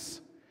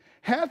Moses?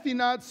 Hath he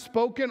not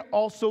spoken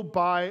also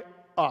by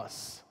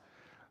us?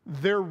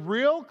 Their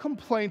real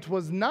complaint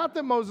was not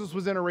that Moses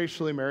was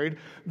interracially married.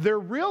 Their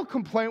real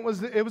complaint was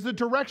that it was a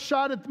direct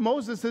shot at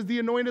Moses as the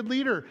anointed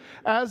leader,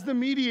 as the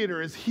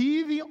mediator. Is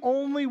he the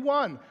only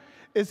one?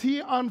 Is he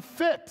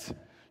unfit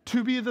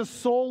to be the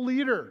sole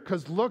leader?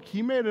 Because look,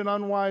 he made an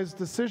unwise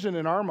decision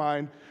in our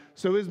mind.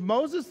 So is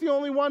Moses the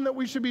only one that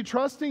we should be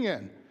trusting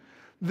in?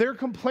 Their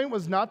complaint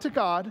was not to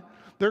God.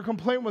 Their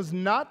complaint was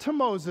not to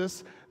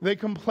Moses. They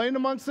complained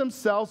amongst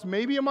themselves,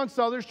 maybe amongst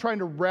others, trying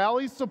to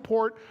rally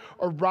support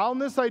around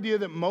this idea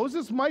that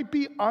Moses might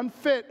be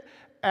unfit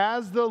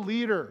as the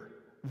leader.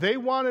 They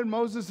wanted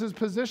Moses'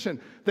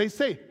 position. They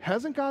say,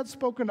 hasn't God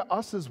spoken to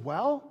us as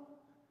well?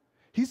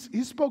 He's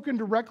spoken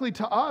directly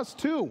to us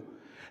too.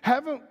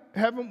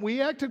 Haven't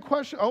we acted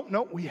questionably? Oh,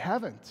 no, we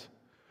haven't.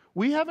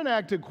 We haven't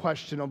acted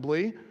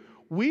questionably.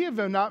 We have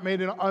not made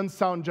an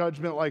unsound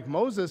judgment like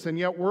Moses, and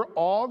yet we're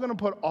all going to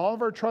put all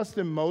of our trust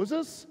in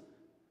Moses?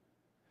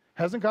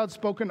 Hasn't God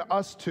spoken to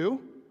us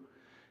too?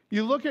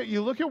 You look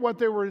at what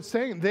they were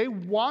saying. They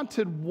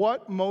wanted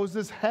what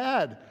Moses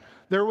had.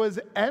 There was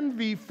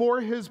envy for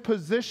his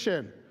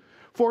position,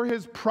 for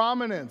his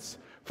prominence,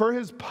 for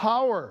his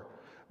power.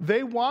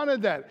 They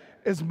wanted that.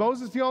 Is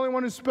Moses the only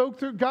one who spoke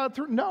through God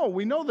through? No,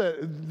 we know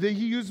that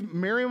he used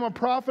Miriam, a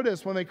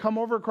prophetess, when they come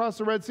over across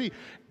the Red Sea.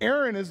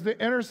 Aaron is the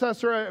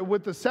intercessor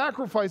with the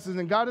sacrifices,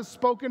 and God has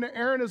spoken to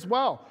Aaron as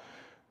well.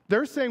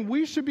 They're saying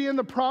we should be in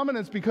the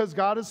prominence because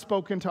God has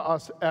spoken to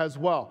us as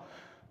well.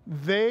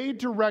 They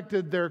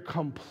directed their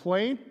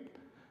complaint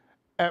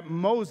at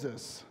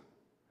Moses.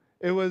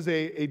 It was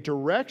a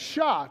direct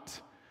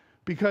shot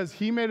because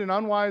he made an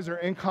unwise or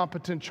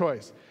incompetent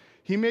choice.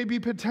 He may be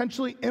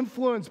potentially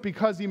influenced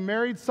because he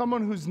married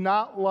someone who's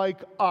not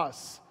like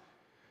us.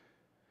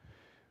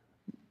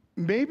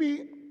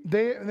 Maybe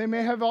they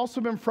may have also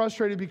been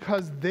frustrated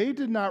because they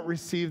did not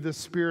receive the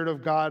Spirit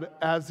of God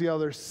as the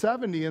other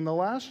 70 in the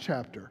last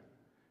chapter.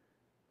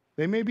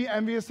 They may be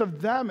envious of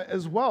them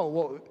as well.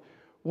 Well,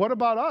 what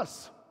about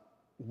us?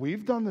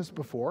 We've done this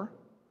before.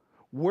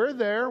 We're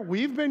there.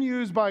 We've been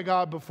used by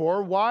God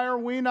before. Why are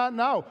we not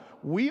now?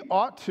 We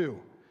ought to.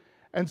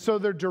 And so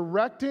they're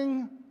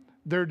directing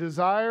their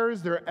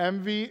desires, their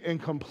envy,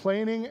 and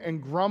complaining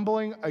and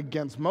grumbling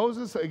against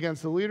Moses,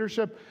 against the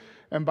leadership,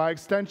 and by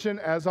extension,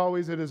 as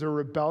always, it is a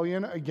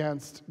rebellion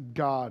against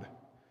God.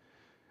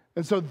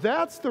 And so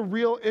that's the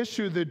real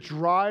issue that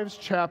drives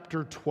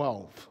chapter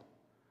 12.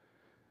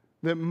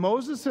 That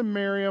Moses and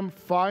Miriam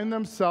find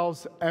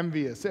themselves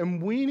envious,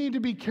 and we need to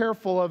be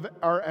careful of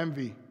our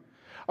envy,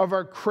 of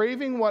our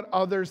craving what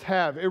others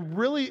have. It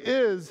really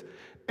is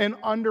an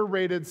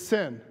underrated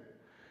sin.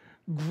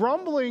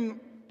 Grumbling,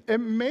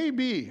 it may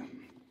be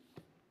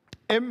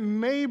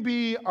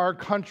our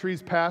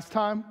country's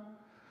pastime,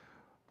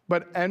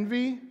 but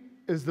envy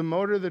is the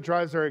motor that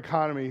drives our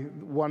economy,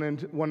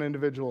 one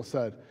individual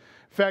said.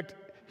 In fact,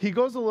 he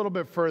goes a little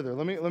bit further.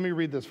 Let me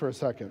read this for a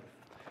second.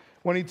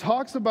 When he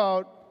talks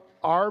about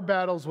our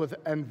battles with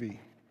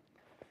envy,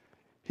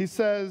 he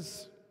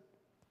says,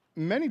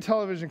 many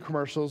television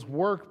commercials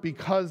work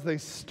because they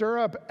stir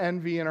up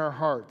envy in our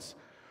hearts.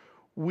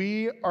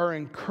 We are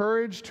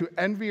encouraged to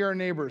envy our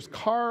neighbor's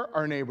car,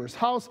 our neighbor's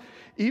house,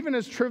 even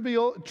as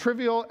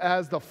trivial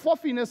as the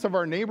fluffiness of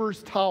our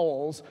neighbor's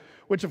towels,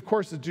 which of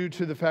course is due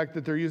to the fact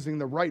that they're using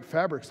the right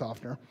fabric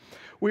softener.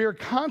 We are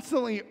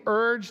constantly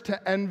urged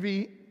to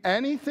envy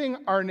anything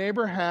our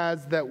neighbor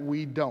has that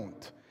we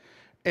don't.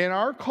 In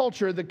our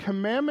culture, the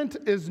commandment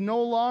is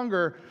no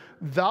longer,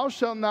 thou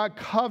shalt not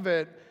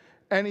covet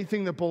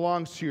anything that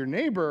belongs to your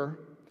neighbor,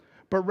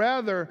 but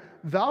rather,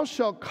 thou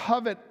shalt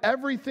covet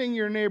everything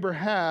your neighbor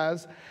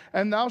has,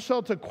 and thou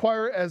shalt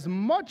acquire as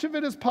much of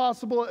it as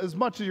possible, as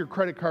much as your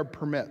credit card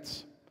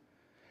permits.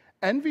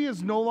 Envy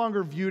is no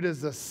longer viewed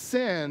as a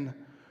sin,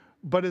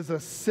 but as a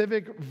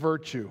civic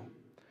virtue.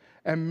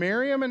 And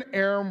Miriam and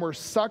Aaron were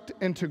sucked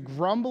into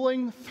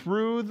grumbling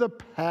through the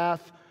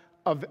path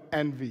of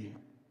envy.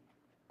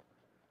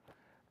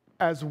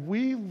 As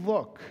we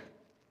look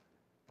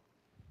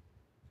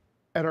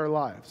at our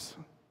lives,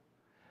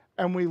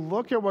 and we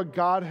look at what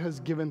God has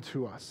given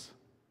to us,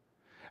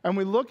 and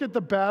we look at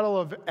the battle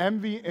of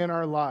envy in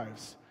our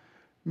lives,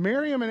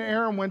 Miriam and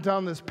Aaron went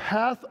down this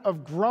path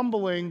of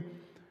grumbling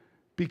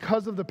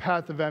because of the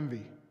path of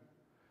envy.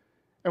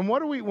 And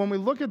when we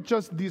look at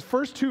just these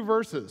first two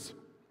verses,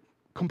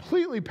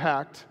 completely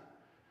packed,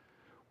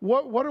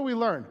 what do we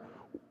learn?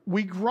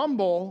 We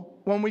grumble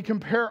when we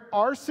compare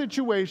our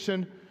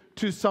situation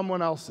to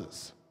someone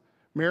else's.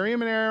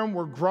 Miriam and Aaron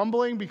were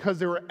grumbling because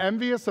they were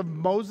envious of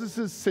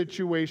Moses'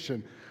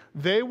 situation.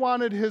 They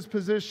wanted his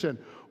position.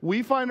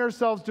 We find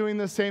ourselves doing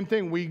the same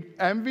thing. We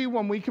envy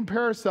when we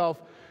compare ourselves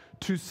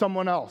to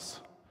someone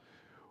else.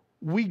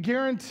 We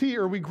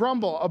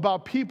grumble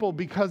about people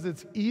because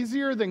it's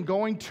easier than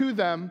going to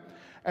them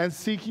and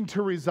seeking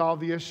to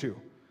resolve the issue.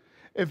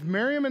 If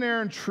Miriam and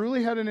Aaron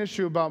truly had an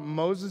issue about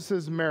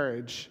Moses'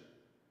 marriage,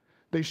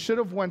 they should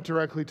have went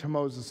directly to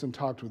Moses and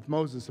talked with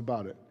Moses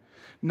about it.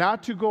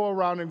 Not to go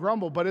around and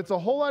grumble, but it's a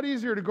whole lot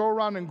easier to go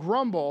around and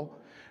grumble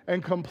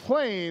and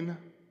complain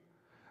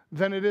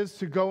than it is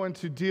to go and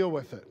to deal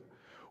with it.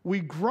 We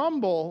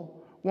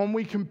grumble when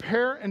we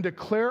compare and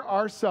declare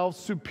ourselves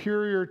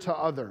superior to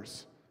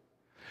others.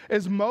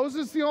 Is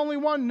Moses the only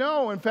one?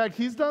 No. In fact,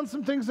 he's done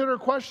some things that are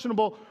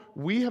questionable.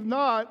 We have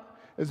not.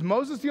 Is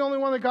Moses the only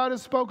one that God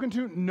has spoken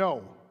to?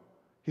 No.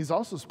 He's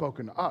also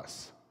spoken to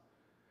us.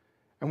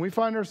 And we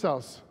find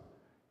ourselves,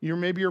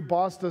 maybe your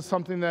boss does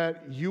something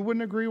that you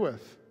wouldn't agree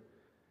with.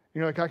 And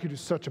you're like, I could do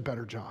such a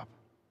better job.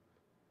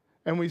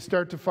 And we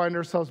start to find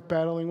ourselves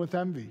battling with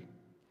envy,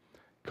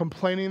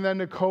 complaining then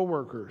to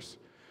coworkers,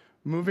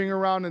 moving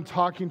around and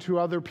talking to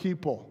other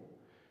people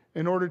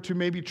in order to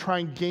maybe try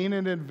and gain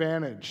an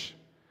advantage.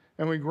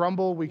 And we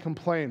grumble, we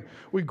complain.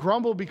 We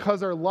grumble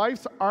because our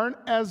lives aren't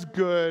as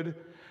good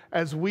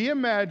as we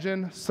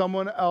imagine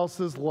someone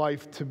else's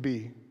life to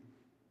be.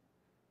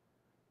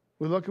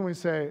 We look and we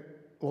say,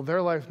 well,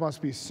 their life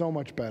must be so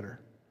much better.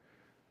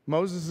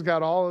 Moses has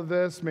got all of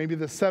this. Maybe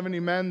the 70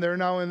 men, they're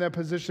now in that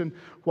position.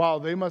 Wow,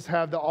 they must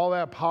have all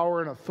that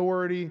power and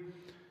authority.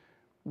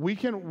 We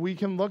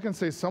can look and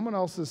say someone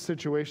else's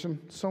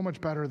situation so much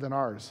better than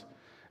ours.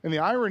 And the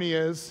irony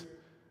is,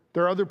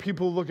 there are other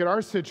people who look at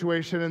our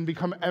situation and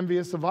become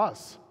envious of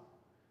us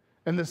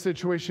and the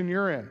situation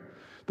you're in.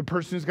 The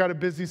person who's got a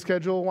busy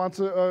schedule wants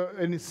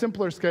a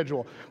simpler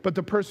schedule. But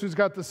the person who's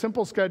got the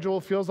simple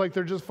schedule feels like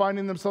they're just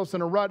finding themselves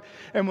in a rut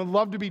and would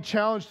love to be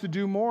challenged to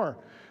do more.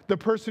 The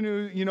person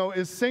who,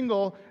 is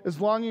single is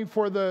longing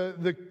for the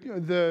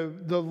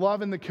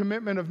love and the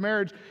commitment of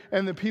marriage.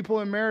 And the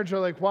people in marriage are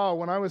like, wow,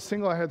 when I was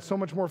single, I had so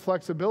much more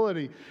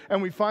flexibility.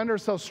 And we find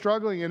ourselves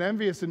struggling and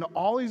envious in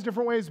all these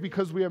different ways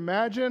because we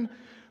imagine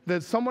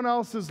that someone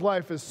else's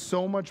life is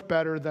so much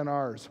better than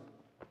ours.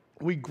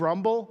 We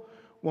grumble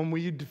when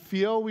we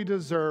feel we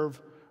deserve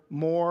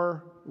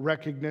more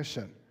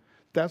recognition.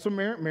 That's what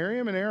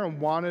Miriam and Aaron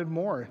wanted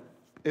more.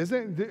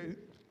 Isn't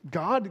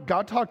God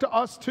talked to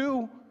us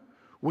too?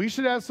 We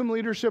should have some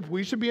leadership.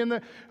 We should be in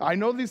the, I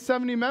know these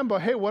 70 men,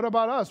 but hey, what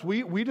about us?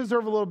 We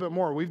deserve a little bit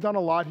more. We've done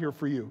a lot here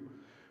for you.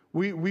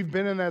 We've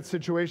been in that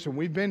situation.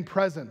 We've been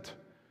present.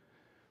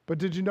 But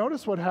did you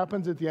notice what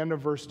happens at the end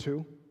of verse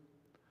 2?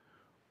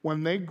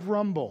 When they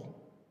grumble,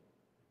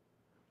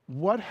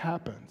 what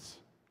happens?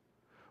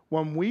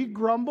 When we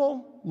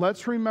grumble,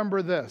 let's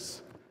remember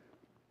this.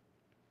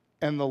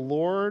 And the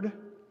Lord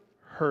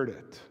heard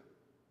it.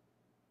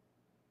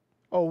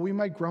 Oh, we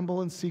might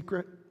grumble in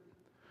secret.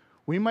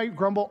 We might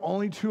grumble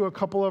only to a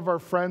couple of our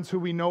friends who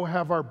we know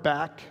have our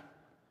back.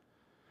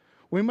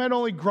 We might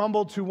only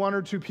grumble to one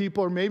or two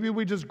people, or maybe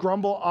we just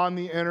grumble on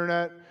the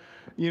internet,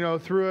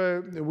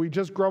 we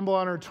just grumble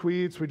on our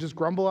tweets, we just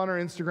grumble on our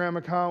Instagram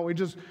account, we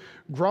just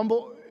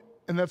grumble,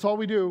 and that's all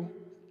we do.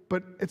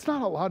 But it's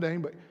not allowed to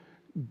anybody.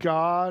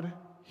 God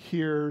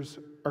hears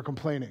our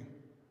complaining.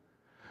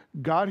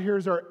 God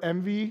hears our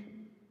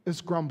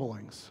envious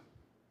grumblings.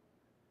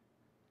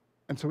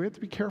 And so we have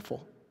to be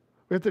careful.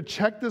 We have to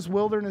check this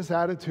wilderness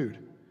attitude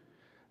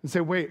and say,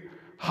 wait,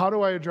 how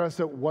do I address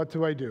it? What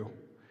do I do?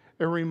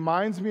 It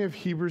reminds me of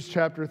Hebrews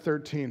chapter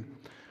 13.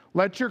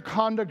 Let your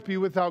conduct be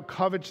without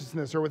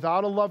covetousness or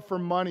without a love for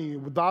money,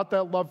 without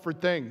that love for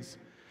things.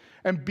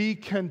 And be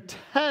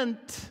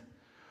content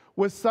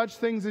with such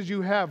things as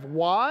you have.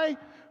 Why?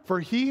 For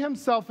he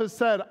himself has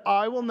said,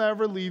 I will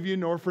never leave you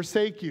nor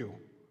forsake you.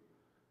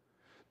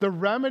 The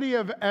remedy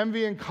of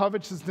envy and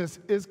covetousness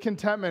is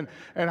contentment.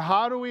 And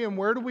how do we and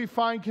where do we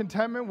find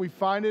contentment? We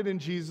find it in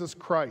Jesus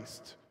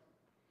Christ.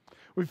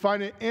 We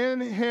find it in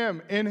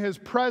him, in his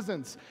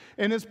presence,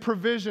 in his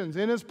provisions,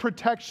 in his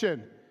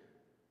protection.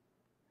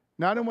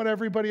 Not in what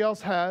everybody else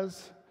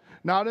has,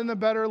 not in the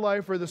better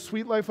life or the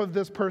sweet life of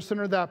this person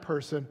or that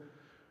person.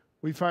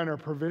 We find our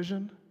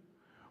provision,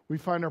 we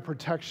find our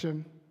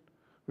protection,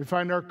 we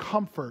find our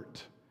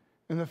comfort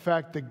in the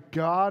fact that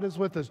God is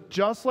with us,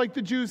 just like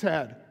the Jews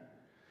had.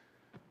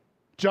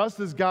 Just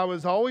as God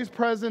was always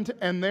present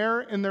and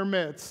there in their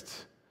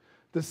midst,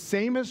 the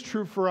same is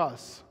true for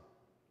us.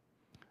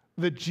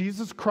 That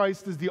Jesus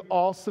Christ is the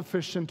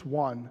all-sufficient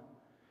one.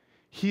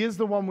 He is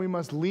the one we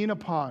must lean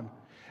upon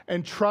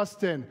and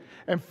trust in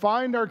and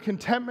find our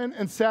contentment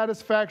and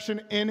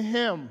satisfaction in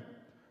him,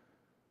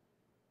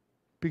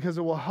 because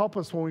it will help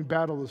us when we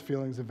battle those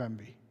feelings of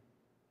envy.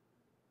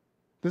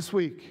 This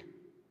week,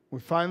 we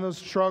find those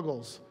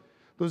struggles,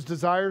 those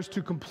desires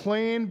to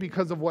complain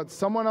because of what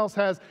someone else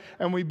has,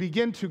 and we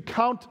begin to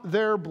count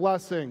their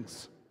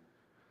blessings.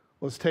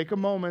 Let's take a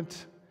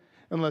moment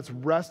and let's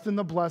rest in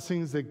the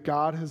blessings that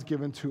God has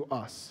given to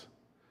us.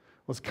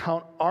 Let's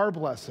count our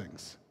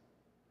blessings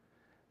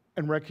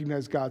and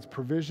recognize God's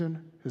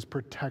provision, his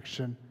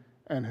protection,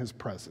 and his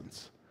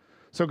presence.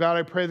 So God,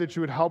 I pray that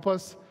you would help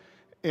us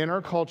in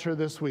our culture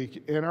this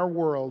week, in our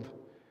world,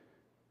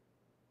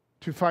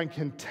 to find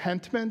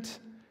contentment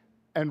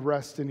and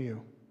rest in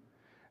you.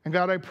 And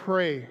God, I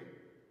pray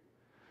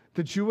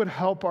that you would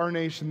help our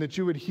nation, that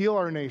you would heal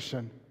our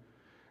nation.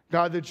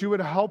 God, that you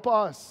would help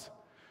us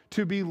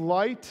to be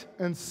light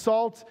and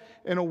salt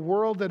in a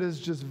world that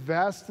is just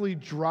vastly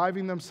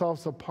driving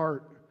themselves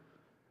apart.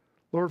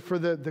 Lord, for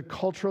the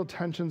cultural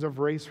tensions of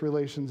race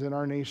relations in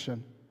our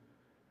nation,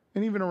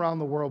 and even around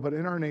the world, but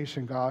in our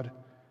nation, God,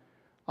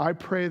 I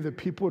pray that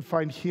people would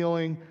find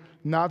healing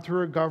not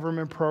through a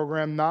government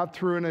program, not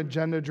through an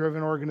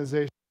agenda-driven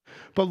organization,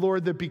 but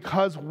Lord, that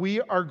because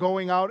we are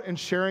going out and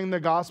sharing the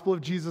gospel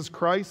of Jesus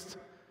Christ,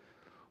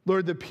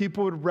 Lord, that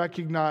people would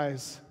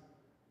recognize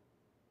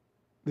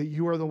that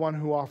you are the one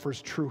who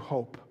offers true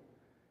hope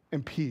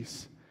and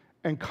peace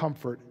and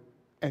comfort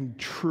and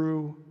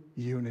true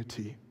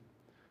unity.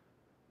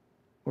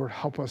 Lord,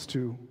 help us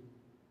to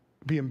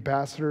be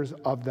ambassadors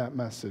of that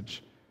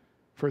message.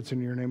 For it's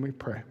in your name we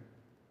pray.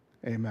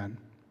 Amen.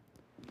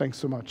 Thanks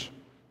so much.